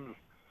times,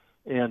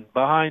 and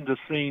behind the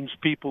scenes,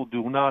 people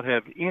do not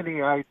have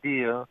any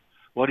idea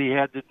what he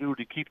had to do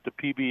to keep the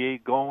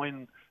PBA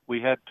going.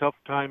 We had tough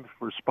times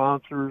for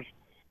sponsors,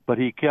 but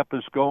he kept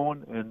us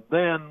going, and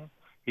then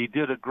he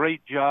did a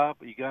great job.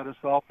 He got us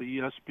off of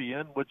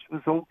ESPN, which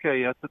was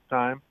okay at the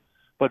time,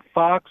 but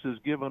Fox has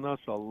given us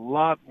a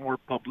lot more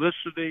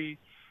publicity.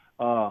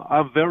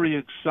 I'm very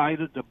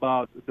excited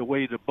about the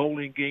way the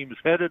bowling game is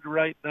headed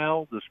right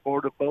now, the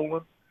sport of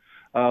bowling.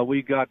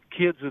 We got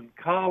kids in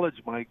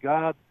college. My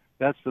God,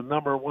 that's the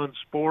number one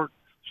sport.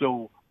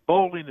 So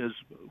bowling is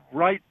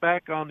right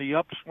back on the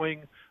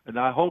upswing, and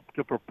I hope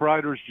the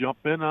proprietors jump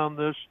in on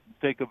this and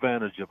take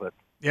advantage of it.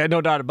 Yeah, no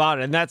doubt about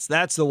it. And that's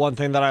the one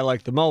thing that I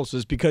like the most,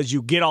 is because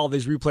you get all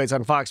these replays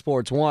on Fox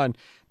Sports 1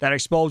 that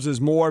exposes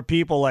more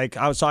people. Like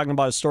I was talking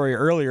about a story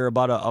earlier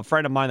about a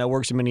friend of mine that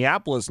works in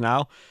Minneapolis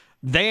now.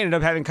 They ended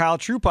up having Kyle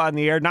Troup on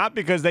the air, not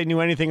because they knew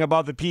anything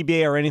about the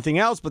PBA or anything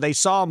else, but they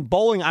saw him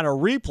bowling on a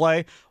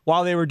replay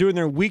while they were doing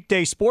their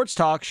weekday sports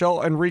talk show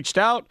and reached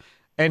out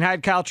and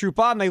had Kyle Troup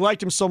on. They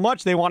liked him so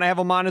much they want to have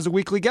him on as a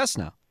weekly guest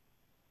now.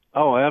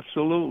 Oh,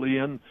 absolutely.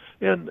 And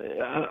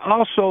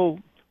also,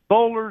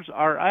 bowlers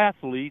are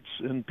athletes,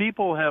 and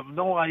people have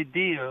no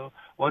idea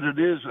what it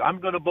is. I'm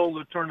going to bowl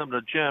the Tournament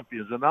of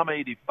Champions, and I'm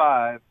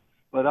 85,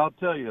 but I'll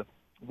tell you,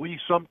 we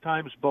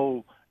sometimes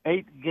bowl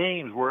 8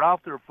 games. We're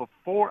out there for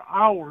 4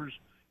 hours,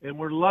 and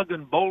we're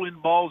lugging bowling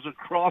balls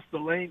across the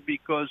lane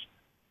because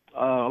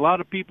a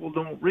lot of people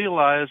don't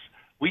realize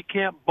We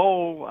can't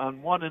bowl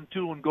on 1 and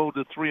 2 and go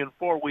to 3 and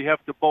 4. We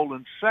have to bowl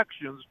in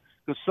sections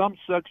because some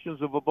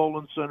sections of a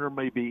bowling center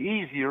may be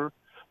easier.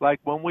 Like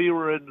when we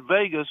were in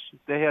Vegas,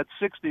 they had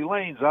 60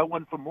 lanes. I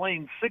went from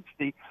lane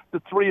 60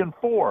 to 3 and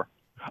 4.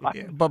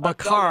 But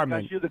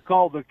Carmen, I should have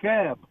called the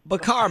cab.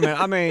 But Carmen,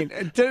 I mean,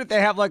 didn't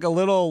they have like a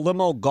little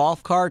limo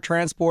golf cart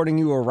transporting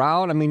you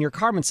around? I mean, you're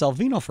Carmen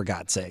Salvino, for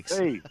God's sakes.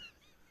 Hey,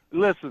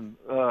 listen,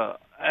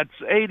 at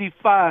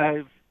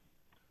 85,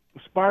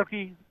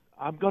 Sparky,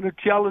 I'm going to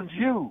challenge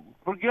you.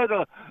 Forget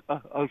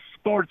a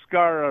sports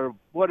car or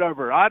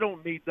whatever. I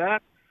don't need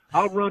that.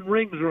 I'll run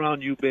rings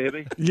around you,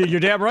 baby. You're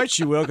damn right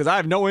you will, because I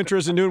have no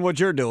interest in doing what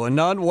you're doing.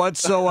 None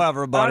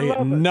whatsoever, buddy.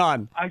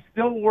 None. I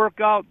still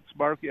work out,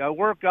 Sparky. I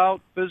work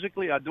out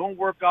physically. I don't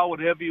work out with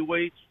heavy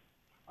weights.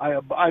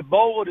 I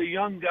bowl with a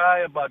young guy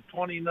about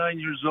 29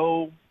 years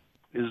old.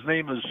 His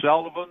name is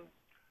Sullivan,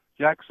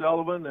 Jack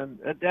Sullivan, and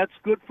that's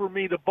good for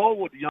me to bowl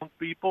with young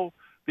people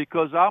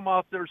because I'm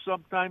out there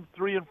sometimes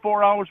 3 and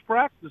 4 hours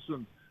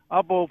practicing.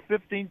 I'll bowl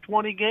 15,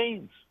 20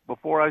 games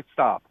before I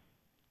stop.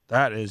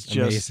 That is just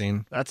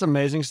amazing. That's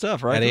amazing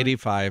stuff, right? At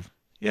 85.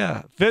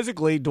 Yeah.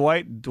 Physically,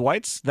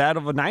 Dwight's that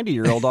of a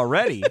 90-year-old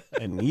already,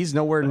 and he's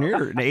nowhere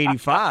near an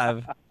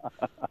 85.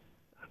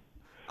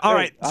 All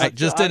right. I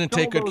just didn't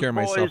take good care of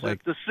myself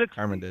like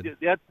Carmen did.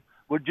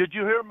 Did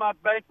you hear my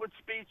banquet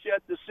speech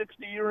at the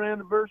 60-year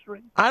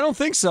anniversary? I don't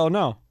think so,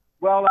 no.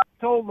 Well, I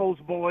told those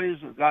boys,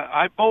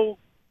 I bowled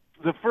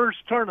the first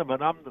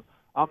tournament.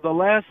 I'm the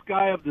last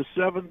guy of the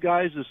 7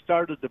 guys that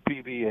started the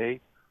PBA.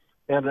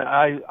 And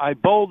I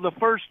bowled the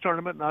first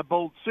tournament, and I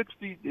bowled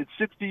its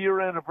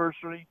 60-year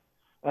anniversary.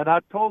 And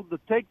I told them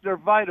to take their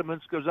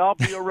vitamins because I'll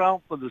be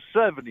around for the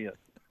 70th.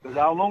 Because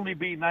I'll only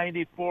be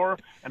 94,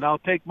 and I'll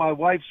take my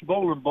wife's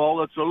bowling ball.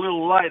 That's a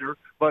little lighter,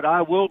 but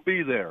I will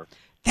be there.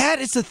 That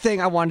is the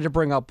thing I wanted to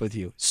bring up with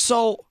you.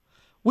 So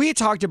we had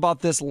talked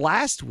about this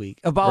last week,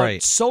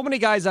 about so many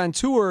guys on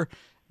tour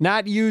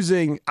not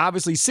using,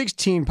 obviously,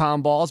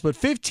 16-pound balls, but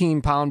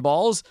 15-pound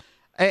balls.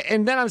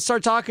 And then I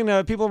start talking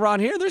to people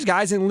around here. There's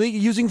guys in the league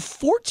using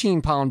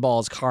 14-pound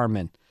balls,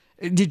 Carmen.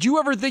 Did you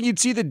ever think you'd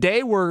see the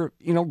day where,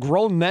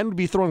 grown men would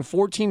be throwing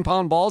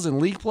 14-pound balls in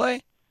league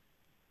play?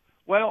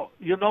 Well,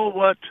 you know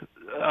what?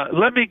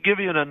 Let me give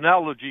you an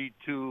analogy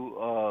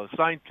to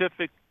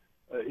scientific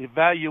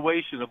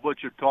evaluation of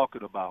what you're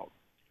talking about.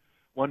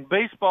 When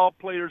baseball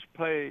players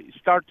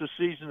start the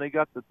season, they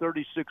got the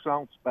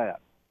 36-ounce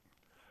bat.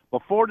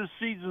 Before the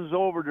season's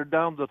over, they're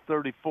down to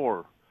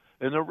 34.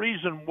 And the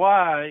reason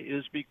why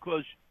is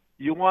because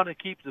you want to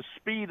keep the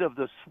speed of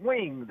the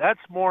swing. That's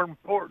more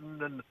important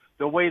than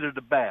the weight of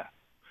the bat.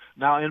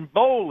 Now, in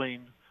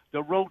bowling,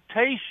 the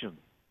rotation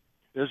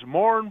is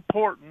more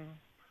important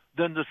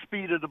than the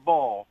speed of the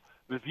ball.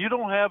 If you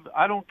don't have,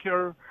 I don't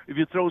care if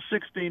you throw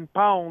 16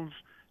 pounds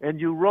and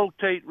you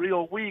rotate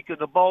real weak and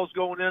the ball's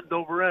going end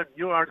over end,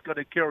 you aren't going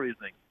to carry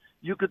anything.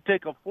 You could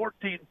take a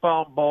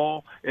 14-pound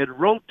ball and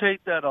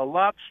rotate that a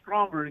lot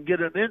stronger and get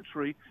an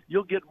entry.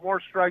 You'll get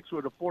more strikes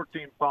with a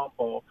 14-pound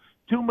ball.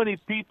 Too many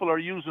people are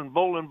using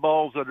bowling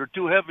balls that are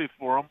too heavy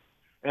for them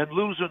and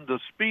losing the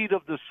speed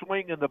of the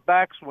swing and the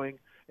backswing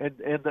and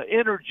the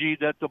energy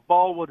that the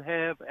ball would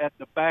have at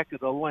the back of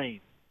the lane.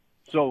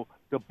 So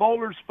the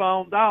bowlers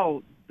found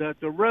out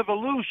that the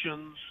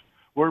revolutions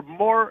were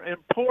more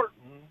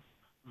important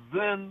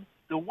than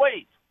the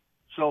weight.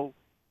 So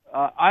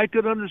I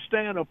could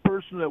understand a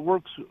person that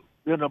works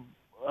in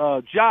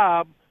a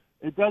job,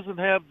 it doesn't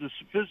have the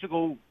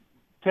physical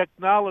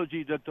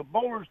technology that the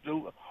bowlers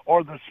do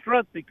or the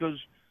strength because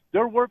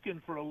they're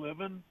working for a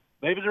living.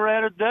 Maybe they're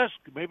at a desk.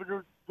 Maybe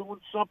they're doing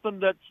something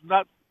that's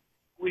not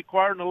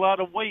requiring a lot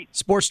of weight.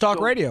 Sports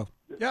talk radio.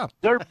 Yeah.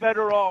 They're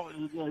better off.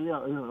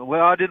 Yeah.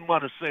 Well, I didn't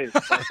want to say it.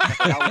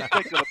 I was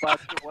thinking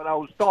about it when I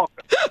was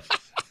talking.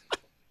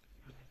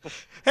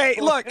 Hey,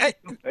 look,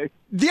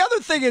 the other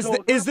thing is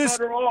this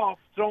better off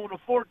throwing a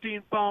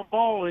 14-pound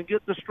ball and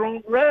get the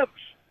strong revs.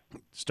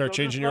 Start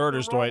changing your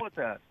orders, Dwight.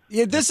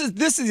 Yeah, this is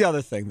the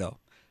other thing though,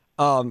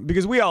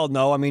 because we all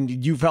know. I mean,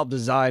 you've helped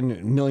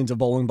design millions of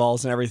bowling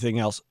balls and everything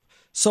else.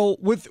 So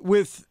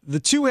with the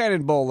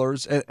two-handed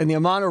bowlers and the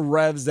amount of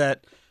revs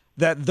that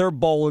they're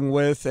bowling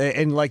with,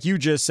 and like you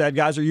just said,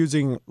 guys are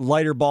using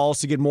lighter balls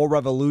to get more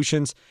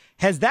revolutions.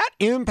 Has that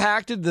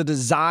impacted the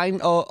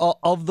design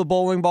of the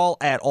bowling ball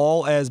at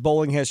all as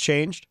bowling has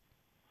changed?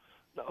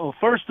 Oh,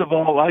 first of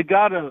all, I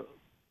gotta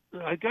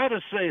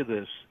say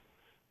this.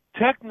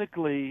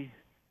 Technically,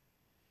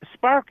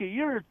 Sparky,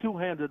 you're a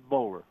two-handed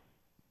bowler.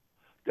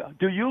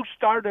 Do you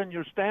start in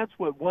your stance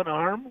with one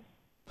arm?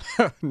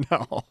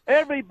 No.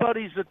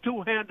 Everybody's a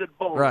two-handed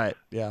bowler. Right.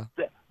 Yeah.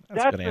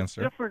 That's a good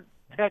answer. Different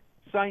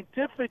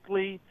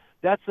scientifically,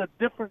 that's a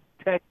different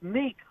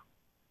technique.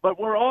 But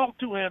we're all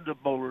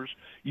two-handed bowlers.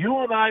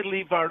 You and I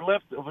leave our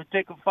left. If we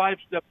take a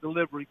 5-step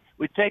delivery,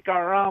 we take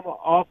our arm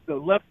off the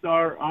left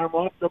arm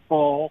off the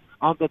ball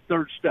on the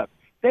third step.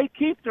 They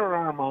keep their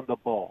arm on the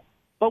ball.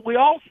 But we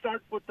all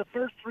start with the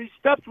first 3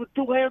 steps with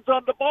 2 hands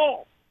on the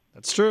ball.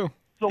 That's true.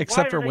 So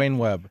Except why for are they- Wayne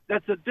Webb.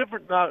 That's a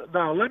different.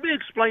 Now, let me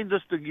explain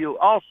this to you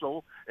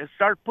also, and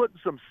start putting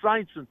some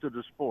science into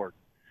the sport.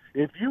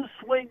 If you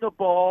swing the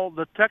ball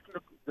the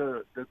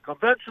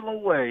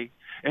conventional way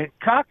and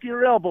cock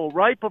your elbow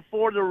right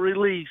before the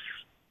release,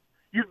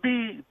 you'd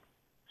be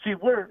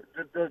where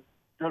the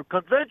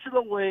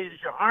conventional way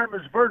is your arm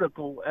is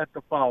vertical at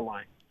the foul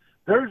line.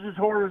 Theirs is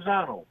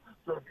horizontal.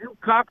 So if you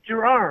cocked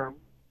your arm,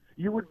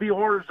 you would be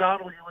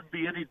horizontal. You wouldn't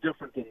be any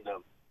different than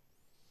them.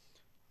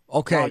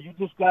 Okay. Now, you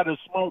just got a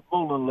smart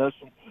bowling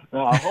lesson.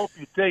 Now, I hope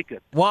you take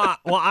it. Well,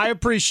 I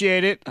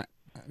appreciate it.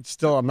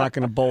 Still, I'm not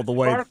going to bowl the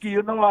way. Sparky,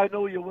 I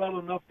know you well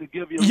enough to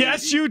give you.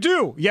 Yes, you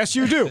do. Yes,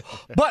 you do.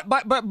 but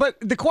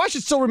the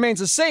question still remains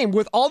the same.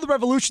 With all the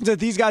revolutions that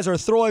these guys are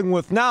throwing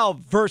with now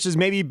versus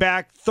maybe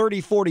back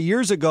 30, 40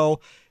 years ago,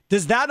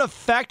 does that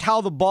affect how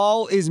the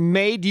ball is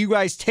made? Do you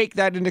guys take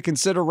that into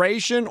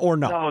consideration or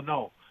no?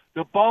 No.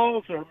 The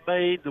balls are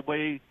made the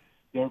way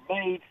they're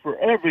made for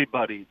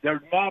everybody.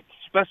 They're not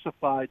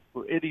specified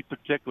for any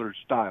particular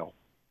style.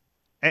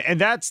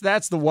 And that's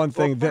the one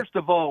thing Well, first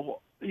of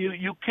all,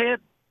 you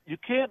can't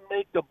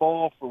make the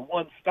ball for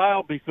one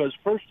style because,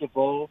 first of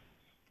all,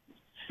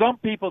 some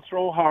people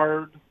throw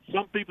hard,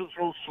 some people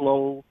throw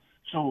slow.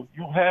 So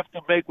you have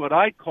to make what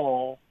I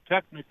call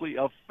technically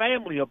a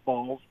family of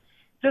balls,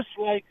 just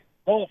like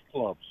golf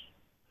clubs.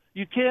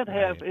 You can't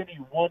have any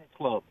one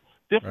club.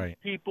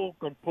 Different people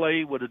can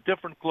play with a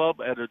different club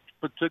at a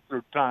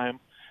particular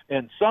time,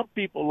 and some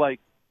people like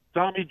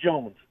Tommy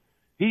Jones,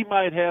 he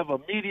might have a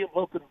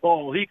medium-looking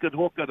ball. He could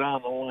hook it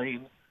on the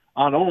lane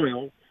on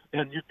oil,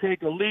 and you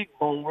take a league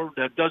bowler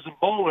that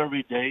doesn't bowl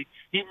every day,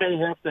 he may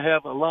have to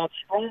have a lot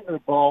stronger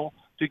ball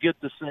to get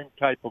the same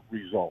type of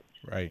result.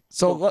 Right.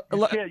 So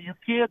you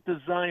can't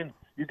design.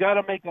 You got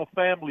to make a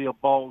family of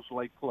balls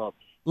like clubs.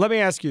 let me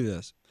ask you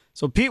this.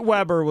 So Pete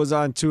Weber was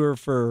on tour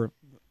for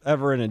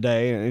ever and a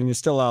day, and he's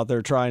still out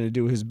there trying to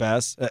do his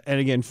best. And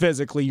again,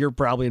 physically, you're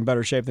probably in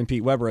better shape than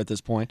Pete Weber at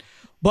this point.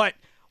 But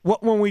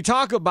when we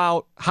talk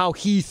about how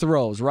he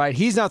throws, right,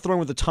 he's not throwing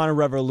with a ton of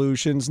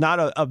revolutions,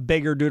 not a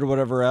bigger dude or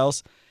whatever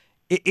else.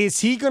 Is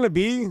he going to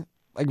be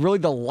like really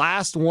the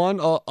last one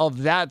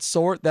of that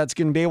sort that's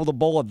going to be able to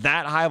bowl at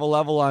that high of a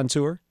level on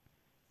tour?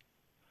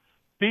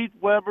 Pete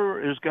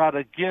Weber has got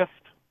a gift,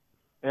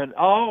 and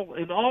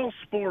in all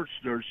sports,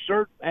 there's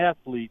certain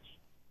athletes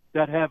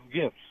that have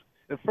gifts.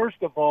 And first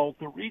of all,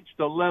 to reach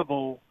the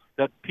level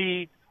that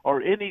Pete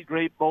or any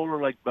great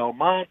bowler like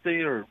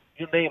Belmonte or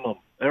you name them,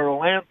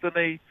 Errol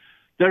Anthony,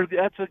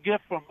 that's a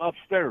gift from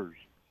upstairs,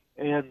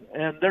 and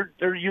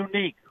they're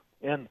unique.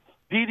 And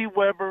Petey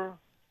Weber,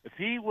 if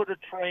he would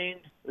have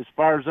trained, as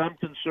far as I'm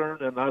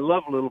concerned, and I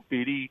love little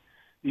Petey,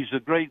 he's a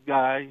great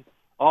guy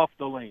off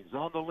the lanes.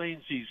 On the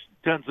lanes, he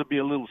tends to be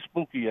a little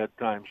spooky at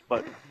times,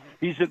 but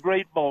he's a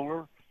great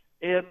bowler.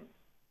 And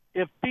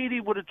if Petey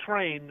would have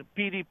trained,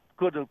 Petey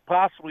could have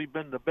possibly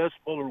been the best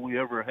bowler we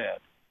ever had.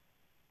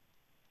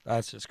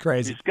 That's just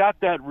crazy. He's got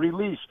that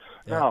release.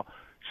 Yeah. Now,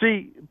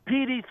 see,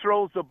 Petey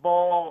throws the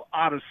ball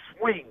out of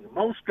swing.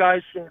 Most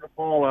guys throw the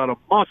ball out of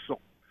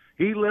muscle.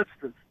 He lets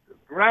the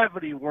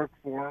gravity work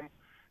for him,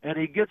 and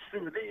he gets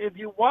through. If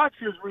you watch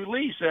his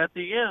release at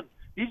the end,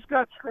 he's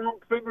got strong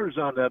fingers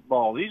on that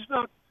ball. He's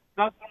not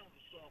throwing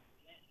soft.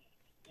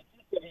 It's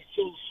just that he's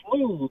so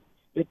smooth,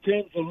 it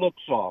tends to look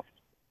soft.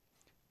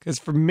 Because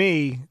for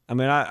me, I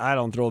mean, I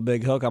don't throw a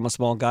big hook. I'm a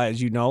small guy,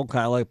 as you know,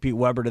 kind of like Pete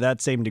Weber to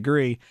that same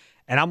degree.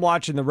 And I'm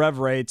watching the rev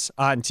rates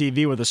on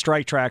TV with a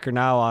strike tracker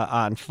now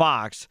on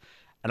Fox,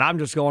 and I'm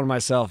just going to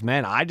myself,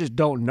 man, I just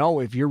don't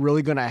know if you're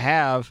really going to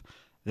have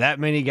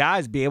that many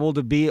guys be able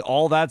to be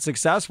all that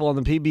successful on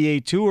the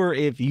PBA Tour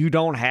if you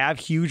don't have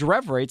huge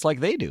rev rates like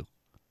they do.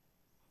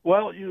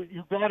 Well,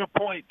 you got a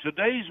point.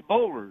 Today's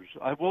bowlers,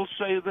 I will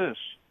say this,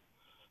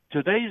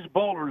 today's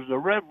bowlers, the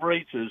rev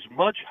rate is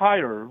much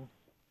higher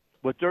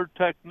with their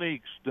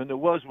techniques than it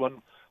was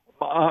when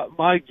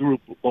my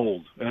group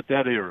bowled at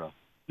that era.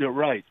 You're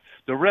right.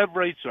 The rev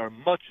rates are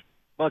much,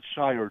 much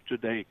higher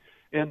today.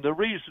 And the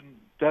reason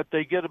that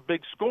they get a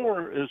big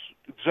score is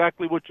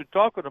exactly what you're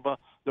talking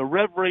about. The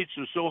rev rates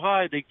are so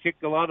high, they kick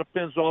a lot of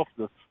pins off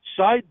the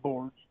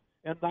sideboards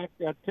and knock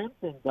that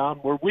 10-pin down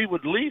where we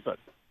would leave it.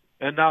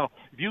 And now,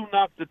 if you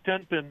knock the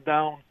 10-pin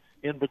down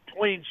in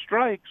between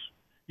strikes,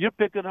 you're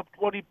picking up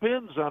 20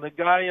 pins on a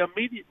guy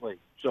immediately.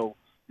 So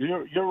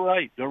you're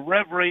right. The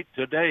rev rate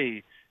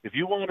today, if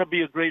you want to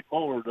be a great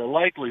bowler, the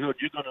likelihood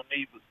you're going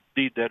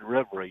to need that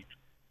rev rate.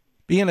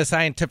 Being a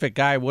scientific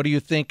guy, what do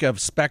you think of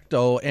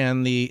Specto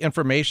and the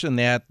information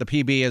that the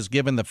PBA has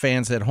given the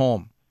fans at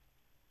home?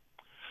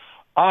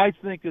 I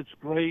think it's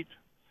great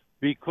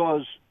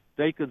because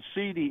they can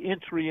see the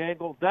entry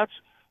angle. That's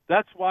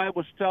why I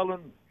was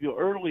telling you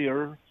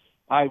earlier,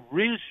 I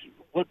wish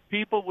what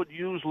people would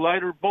use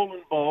lighter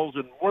bowling balls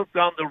and work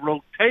on the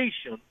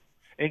rotation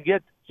and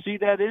see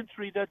that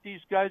entry that these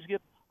guys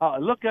get.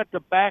 Look at the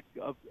back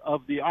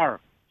of the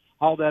arc,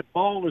 how that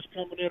ball is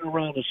coming in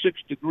around a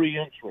 6-degree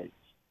entry.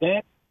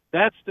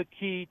 That's the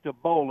key to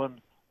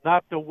bowling,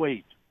 not the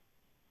weight.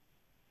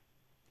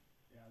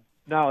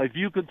 Now, if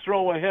you can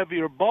throw a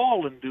heavier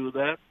ball and do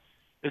that,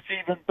 it's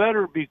even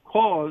better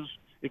because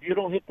if you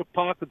don't hit the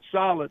pocket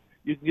solid,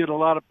 you can get a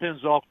lot of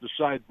pins off the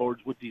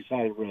sideboards with these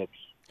high revs.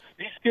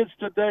 These kids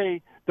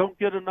today don't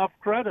get enough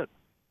credit.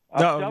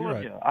 I'm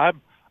telling you.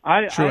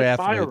 I admire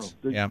athletes.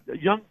 them. The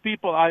young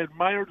people, I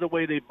admire the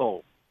way they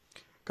bowl.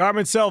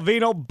 Carmen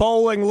Salvino,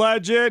 bowling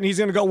legend. He's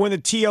going to go win the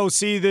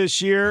TOC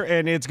this year,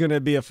 and it's going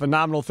to be a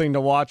phenomenal thing to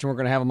watch, and we're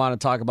going to have him on to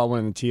talk about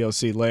winning the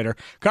TOC later.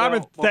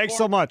 Carmen, thanks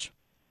so much.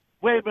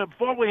 Wait a minute.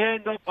 Before we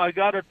hang up, I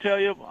got to tell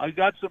you, I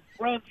got some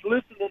friends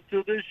listening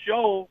to this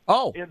show.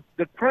 Oh. And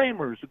the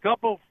Kramers, a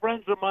couple of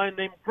friends of mine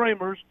named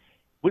Kramers,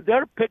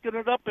 they're picking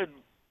it up in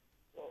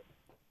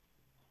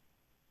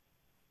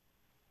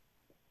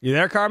You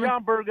there, Carmen?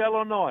 Schaumburg,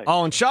 Illinois.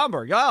 Oh, in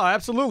Schaumburg. Oh,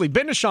 absolutely.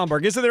 Been to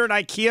Schaumburg. Isn't there an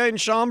IKEA in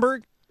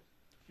Schaumburg?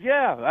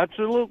 Yeah,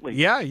 absolutely.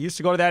 Yeah, I used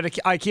to go to that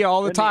IKEA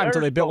all the time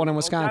until they built one in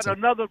Wisconsin. I got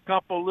another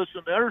couple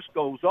listen to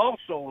Erskos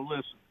also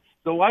listen.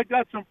 So I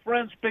got some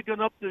friends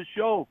picking up this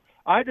show.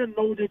 I didn't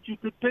know that you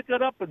could pick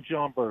it up in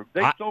Schaumburg.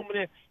 They told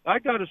me I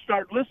got to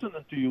start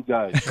listening to you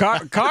guys.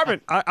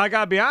 Carmen, I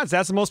got to be honest.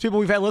 That's the most people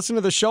we've had listen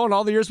to the show in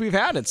all the years we've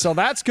had it. So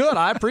that's good.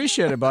 I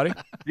appreciate it, buddy.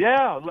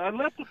 Yeah,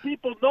 let the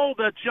people know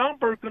that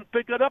Schaumburg can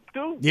pick it up,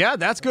 too. Yeah,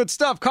 that's good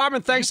stuff.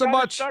 Carmen, thanks so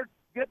much. Start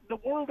getting the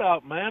word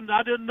out, man.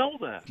 I didn't know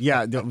that.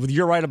 Yeah,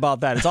 you're right about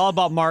that. It's all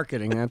about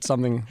marketing. That's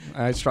something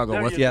I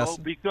struggle with. Yes,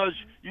 because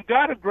you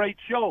got a great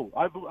show.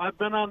 I've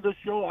been on this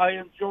show. I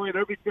enjoy it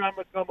every time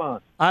I come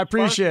on. I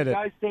appreciate it.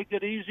 Guys, take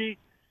it easy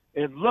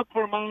and look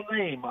for my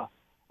name.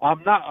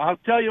 I'm not. I'll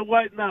tell you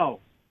right now.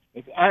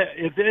 If I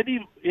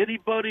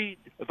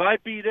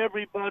beat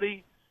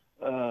everybody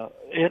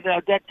in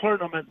that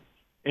tournament.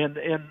 And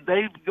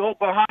they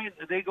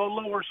go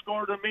lower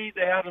score than me.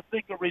 They had to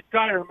think of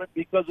retirement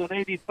because an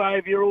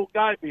 85-year-old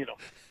guy beat them.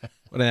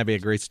 Wouldn't that be a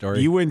great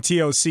story? You win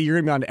TOC,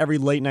 you're going to be on every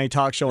late night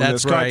talk show in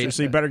this country,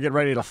 so you better get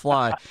ready to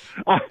fly.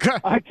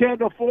 I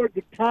can't afford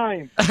the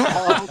time.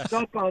 I'll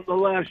jump on the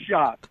last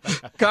shot.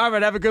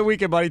 Carmen, have a good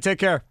weekend, buddy. Take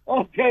care.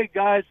 Okay,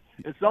 guys.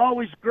 It's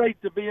always great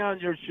to be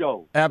on your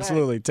show.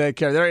 Absolutely. Thanks. Take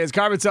care. There he is,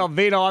 Carmen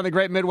Salvino on the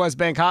Great Midwest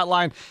Bank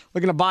Hotline.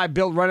 Looking to buy,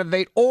 build,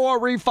 renovate,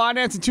 or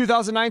refinance in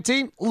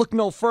 2019? Look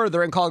no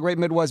further and call Great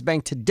Midwest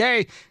Bank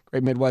today.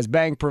 Great Midwest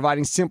Bank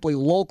providing simply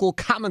local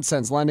common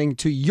sense lending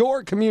to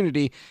your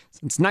community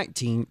since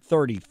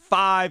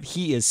 1935.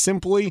 He is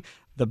simply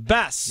the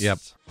best. Yep.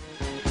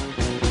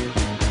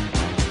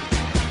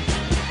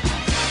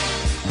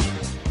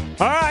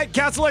 All right,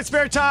 Castle Lake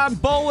Spare Time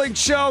Bowling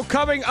Show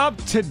coming up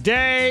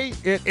today.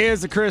 It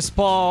is the Chris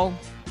Paul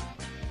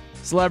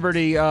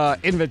Celebrity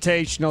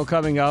Invitational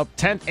coming up.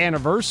 10th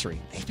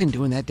anniversary. They've been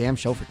doing that damn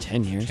show for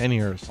 10 years. 10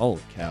 years.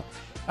 Holy cow.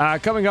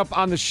 Coming up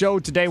on the show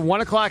today,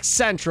 1 o'clock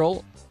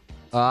Central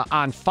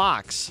on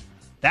Fox.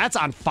 That's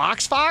on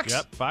Fox?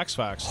 Yep, Fox.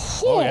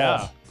 Oh,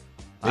 yeah.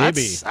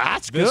 Baby.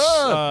 That's good.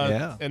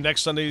 Yeah. And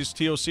next Sunday's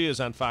TOC is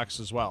on Fox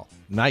as well.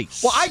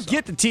 Nice. Well, I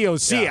get the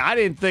TOC. Yeah. I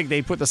didn't think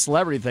they put the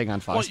celebrity thing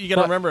on Fox. Well, you got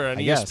to remember, on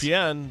I guess.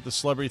 ESPN, the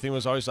celebrity thing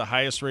was always the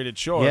highest-rated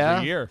show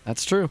every year.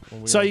 That's true.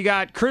 So you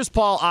got Chris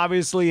Paul,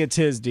 obviously, it's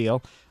his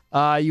deal.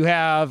 You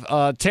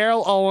have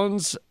Terrell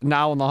Owens,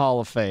 now in the Hall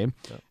of Fame.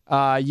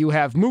 You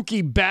have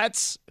Mookie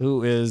Betts,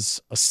 who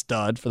is a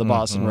stud for the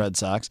Boston Red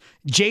Sox.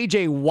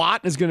 J.J.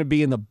 Watt is going to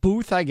be in the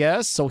booth, I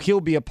guess, so he'll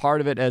be a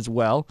part of it as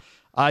well.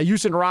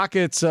 Houston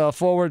Rockets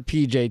forward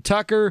P.J.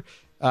 Tucker,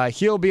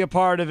 he'll be a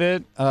part of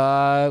it.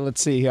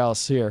 Let's see who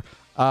else here.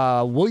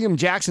 William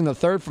Jackson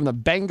III from the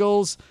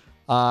Bengals.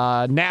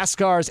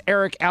 NASCAR's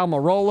Eric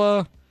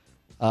Almirola,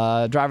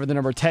 driver of the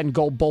number 10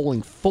 Gold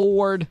Bowling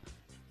Ford.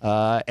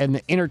 And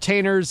the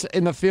entertainers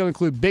in the field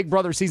include Big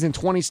Brother Season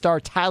 20 star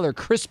Tyler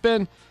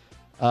Crispin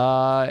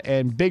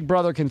and Big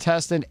Brother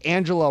contestant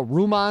Angela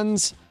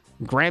Rumans,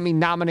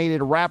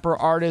 Grammy-nominated rapper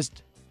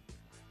artist.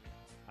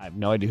 I have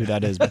no idea who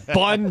that is.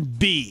 Bun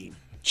B.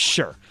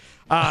 Sure.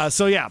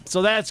 So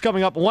that's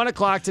coming up 1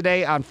 o'clock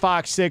today on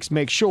Fox 6.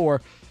 Make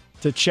sure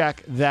to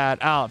check that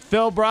out.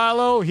 Phil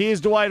Brylow, he's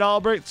Dwight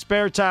Albrecht,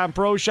 Spare Time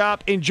Pro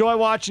Shop. Enjoy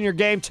watching your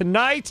game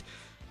tonight.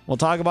 We'll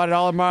talk about it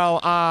all tomorrow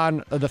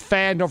on The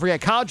Fan. Don't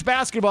forget, college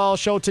basketball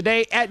show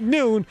today at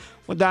noon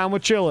with Don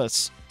with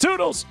Chillis.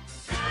 Toodles!